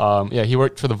 So he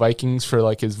worked for the Vikings for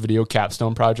like his video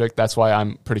capstone project. That's why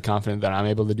I'm pretty confident that I'm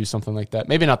able to do something like that.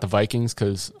 Maybe not the Vikings,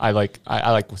 because I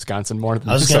like Wisconsin more than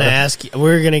I was going to ask you,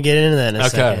 we're going to get into that in a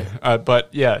second. Okay. But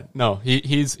yeah, no,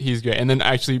 he's great. And then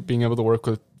actually being able to work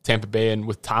with Tampa Bay and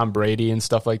with Tom Brady and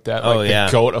stuff like that, like the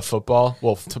GOAT of football.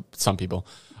 Well, to some people.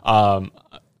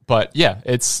 But yeah,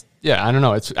 I don't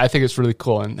know. I think it's really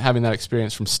cool, and having that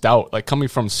experience from Stout, like coming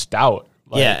from Stout,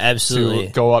 like, absolutely,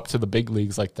 to go up to the big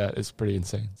leagues like that is pretty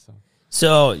insane.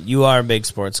 So you are a big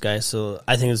sports guy, so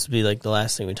I think this would be like the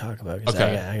last thing we talk about, because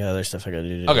I got other stuff I got to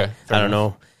do today. Okay, I don't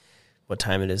know what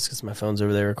time it is because my phone's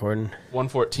over there recording.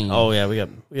 1:14. Oh yeah, we got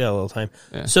a little time.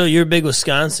 Yeah. So you're a big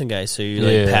Wisconsin guy. So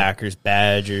you're like Packers,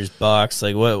 Badgers, Bucks.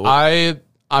 Like what?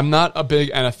 I'm not a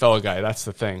big NFL guy. That's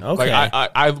the thing. Okay. Like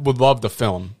I would love to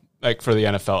film like for the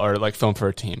NFL or like film for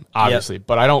a team, obviously,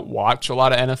 but I don't watch a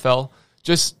lot of NFL.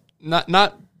 Just not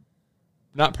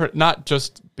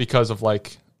just because of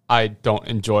like I don't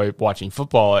enjoy watching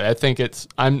football. I think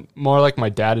I'm more like my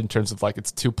dad in terms of like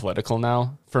it's too political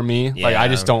now for me. Yeah. Like I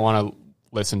just don't want to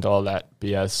listen to all that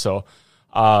BS. So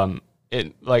I'm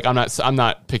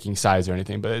not picking sides or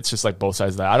anything, but it's just like both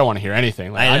sides of that. I don't want to hear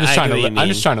anything. Like, I'm just trying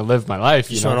to live my life.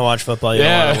 You just want to watch football. You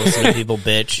don't want to listen to people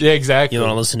bitch. Yeah, exactly. You don't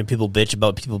want to listen to people bitch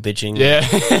about people bitching. Yeah,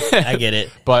 I get it.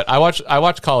 But I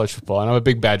watch college football, and I'm a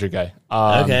big Badger guy.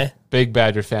 Okay, big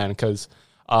Badger fan, because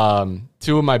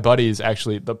two of my buddies,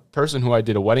 actually, the person who I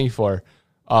did a wedding for,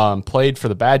 played for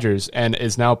the Badgers and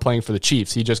is now playing for the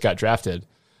Chiefs. He just got drafted.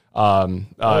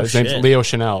 His name's Leo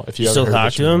Chanel. If you still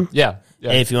talk to him, yeah.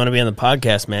 Hey, if you want to be on the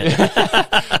podcast, man,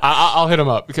 I'll hit him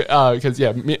up because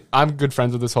I'm good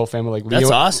friends with this whole family. Like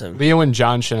that's awesome. Leo and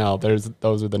John Chanel. Those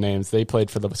are the names. They played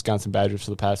for the Wisconsin Badgers for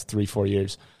the past 3-4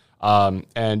 years.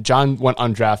 And John went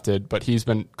undrafted, but he's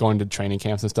been going to training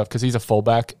camps and stuff because he's a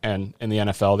fullback, and in the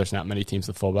NFL, there's not many teams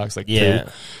with fullbacks, like two.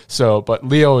 So, but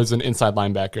Leo is an inside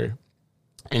linebacker.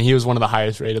 and he was one of the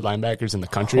highest rated linebackers in the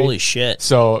country. Holy shit.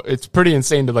 So it's pretty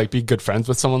insane to like be good friends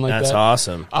with someone like that. That's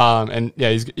awesome. And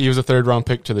yeah, he was a 3rd round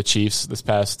pick to the Chiefs this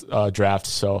past draft.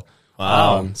 So,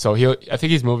 wow. So I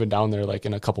think he's moving down there like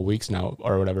in a couple weeks now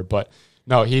or whatever. But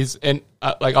no, he's in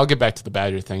like, I'll get back to the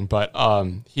Badger thing, but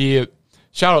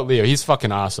shout out Leo. He's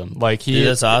fucking awesome. Like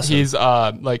that's awesome. He's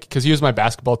like, cause he was my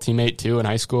basketball teammate too in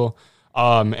high school.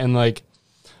 And like,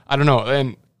 I don't know.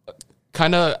 And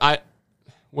kind of,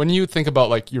 when you think about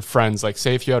like your friends, like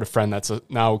say if you had a friend that's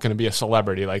now going to be a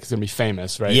celebrity, like it's going to be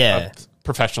famous, right? Yeah. A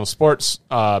professional sports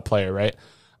player, right?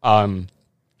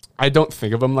 I don't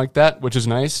think of him like that, which is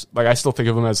nice. Like I still think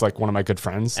of him as like one of my good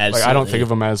friends. Absolutely. Like I don't think of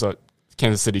him as a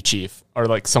Kansas City Chief or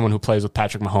like someone who plays with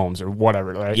Patrick Mahomes or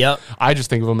whatever, right? Yep. I just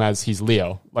think of him as he's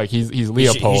Leo. Like he's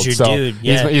Leopold. He's your so dude.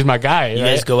 Yeah. he's my guy. You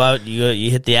right? guys go out,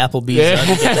 you hit the Applebee's,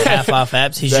 you get the half off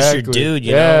apps. He's just your dude,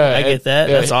 you know? I get that.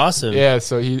 That's awesome. Yeah,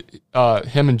 so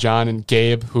him and John and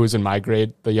Gabe, who was in my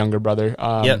grade, the younger brother,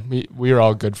 we were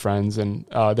all good friends, and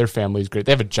their family's great.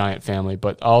 They have a giant family,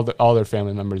 but all their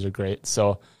family members are great.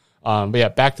 So, but yeah,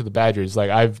 back to the Badgers. Like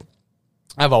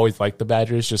I've always liked the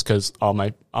Badgers just because all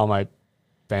my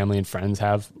family and friends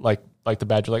have like the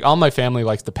Badgers. Like all my family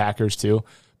likes the Packers too,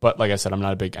 but like I said, I'm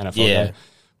not a big NFL guy.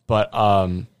 But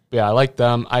yeah, I like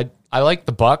them. I like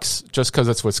the Bucks just because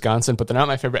it's Wisconsin, but they're not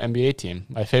my favorite NBA team.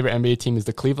 My favorite NBA team is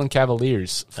the Cleveland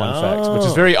Cavaliers. Fun fact, which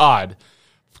is very odd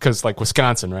because like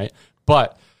Wisconsin, right?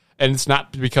 And it's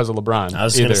not because of LeBron. I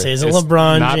was going to say, it's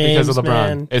LeBron not James, because of LeBron.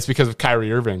 Man. It's because of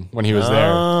Kyrie Irving when he was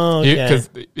there. Okay.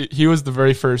 Because he was the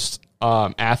very first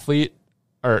athlete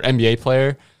or NBA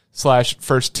player /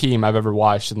 first team I've ever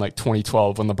watched in like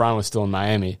 2012 when LeBron was still in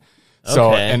Miami.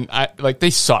 So, and I like they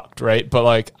sucked, right? But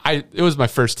like it was my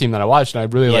first team that I watched, and I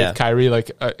really liked Kyrie.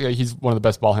 Like he's one of the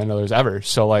best ball handlers ever.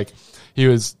 So like he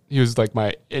was like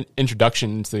my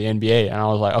introduction into the NBA, and I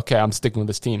was like, okay, I'm sticking with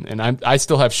this team. And I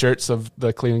still have shirts of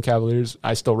the Cleveland Cavaliers.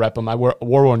 I still rep them. I wore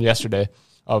one yesterday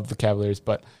of the Cavaliers,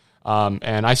 but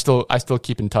and I still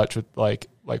keep in touch with like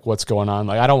what's going on.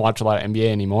 Like I don't watch a lot of NBA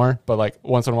anymore, but like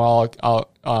once in a while I'll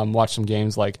watch some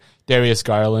games. Like Darius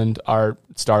Garland, our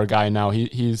star guy now,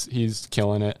 he's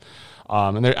killing it.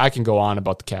 And I can go on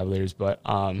about the Cavaliers, but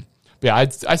yeah,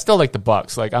 I still like the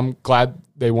Bucks. Like I'm glad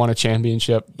they won a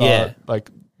championship like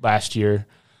last year.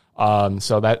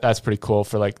 So that's pretty cool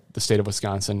for like the state of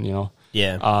Wisconsin, you know.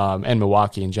 Yeah. And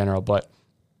Milwaukee in general, but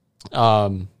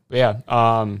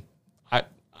yeah.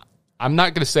 I'm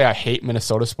not going to say I hate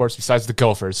Minnesota sports besides the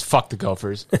Gophers. Fuck the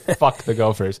Gophers. Fuck the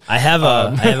Gophers. I have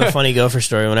a funny Gopher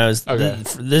story. When I was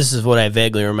this is what I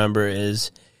vaguely remember is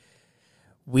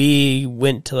we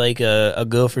went to like a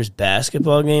Gophers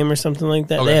basketball game or something like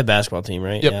that. Okay. They have a basketball team,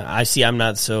 right? Yep. Yeah. I see. I'm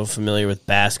not so familiar with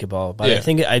basketball, but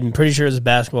I'm pretty sure it was a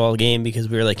basketball game because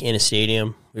we were like in a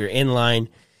stadium. We were in line.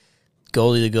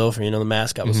 Goldie the Gopher, you know, the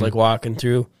mascot was like walking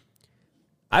through.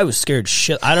 I was scared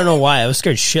shit. I don't know why. I was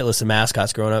scared shitless of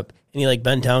mascots growing up. And he like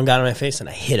bent down, got in my face, and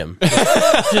I hit him.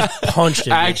 Just punched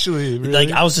him. Actually, really?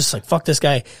 Like I was just like, "Fuck this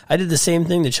guy." I did the same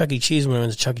thing to Chuck E. Cheese when I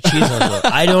went to Chuck E. Cheese.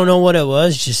 I don't know what it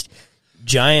was. Just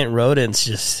giant rodents.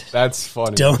 Just that's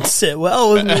funny. Don't sit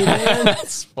well with me, man.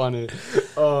 That's funny.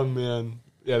 Oh man,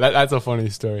 yeah, that's a funny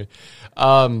story.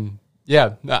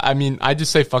 Yeah, I mean, I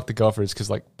just say fuck the Gophers because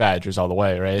like Badgers all the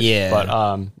way, right? Yeah.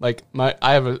 But like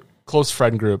I have a close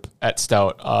friend group at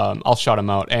Stout. I'll shout them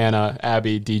out. Anna,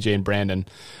 Abby, DJ, and Brandon.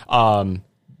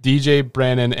 DJ,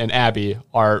 Brandon, and Abby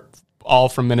are all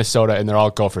from Minnesota, and they're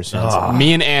all Gophers fans. Oh.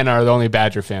 Me and Anna are the only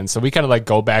Badger fans, so we kind of like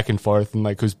go back and forth and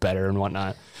like who's better and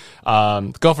whatnot.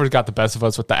 The Gophers got the best of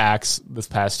us with the axe this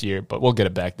past year, but we'll get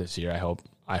it back this year. I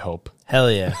hope.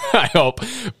 Hell yeah. I hope.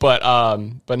 But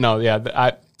no,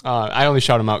 yeah. I only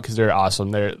shout them out because they're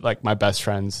awesome. They're like my best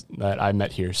friends that I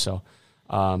met here. So,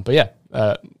 but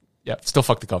yeah. Yeah, still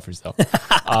fuck the Gophers though.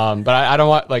 But I don't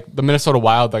want like the Minnesota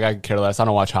Wild. Like I could care less. I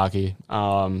don't watch hockey.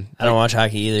 I don't watch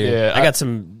hockey either. Yeah, I got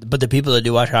some, but the people that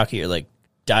do watch hockey are like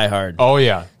die hard. Oh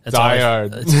yeah, die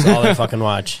hard. That's all they fucking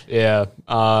watch. Yeah.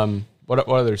 What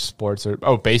other sports are?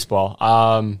 Oh, baseball.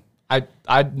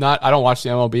 I don't watch the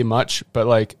MLB much, but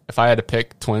like if I had to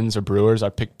pick Twins or Brewers,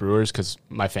 I'd pick Brewers because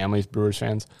my family's Brewers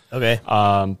fans. Okay.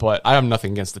 But I have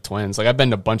nothing against the Twins. Like I've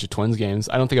been to a bunch of Twins games.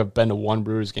 I don't think I've been to one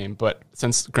Brewers game, but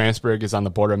since Grantsburg is on the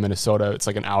border of Minnesota, it's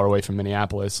like an hour away from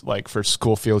Minneapolis. Like for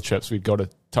school field trips, we'd go to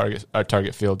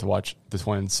Target Field to watch the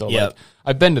Twins. So like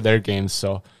I've been to their games.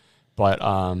 So, but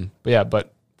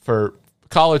for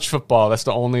college football, that's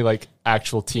the only like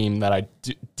actual team that I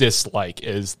dislike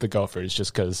is the Gophers,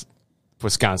 just because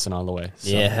Wisconsin all the way. So.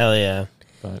 Yeah, hell yeah.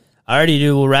 But alrighty,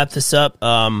 dude. We'll wrap this up.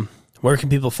 Where can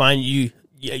people find you?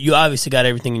 You obviously got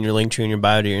everything in your link tree and your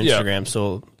bio to your Instagram.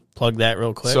 So plug that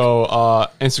real quick. So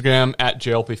Instagram at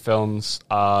JLP Films,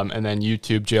 and then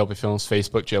YouTube JLP Films,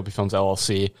 Facebook JLP Films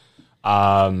LLC.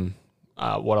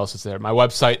 What else is there? My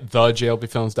website,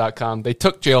 thejlpfilms.com. They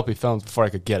took JLP Films before I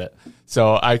could get it,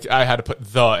 so I had to put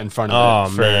the in front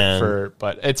of it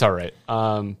but it's all right.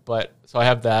 So I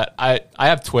have that. I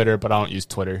have Twitter, but I don't use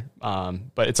Twitter.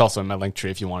 But it's also in my link tree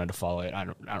if you wanted to follow it. I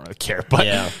don't really care.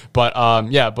 But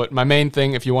but my main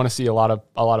thing, if you want to see a lot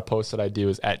of posts that I do,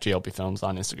 is at JLP Films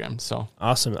on Instagram. So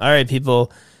awesome. All right,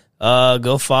 people.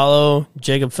 Go follow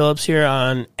Jacob Phillips here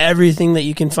on everything that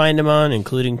you can find him on,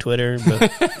 including Twitter.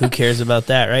 But who cares about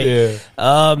that, right?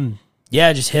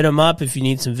 Yeah. Just hit him up if you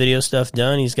need some video stuff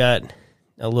done. He's got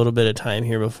a little bit of time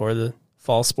here before the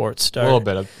fall sports start. A little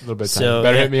bit of time. So,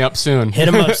 better hit me up soon. Hit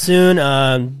him up soon.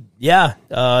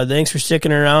 Thanks for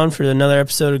sticking around for another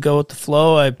episode of Go With The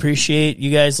Flow. I appreciate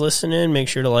you guys listening. Make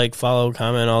sure to follow,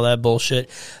 comment, all that bullshit.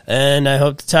 And I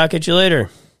hope to talk at you later.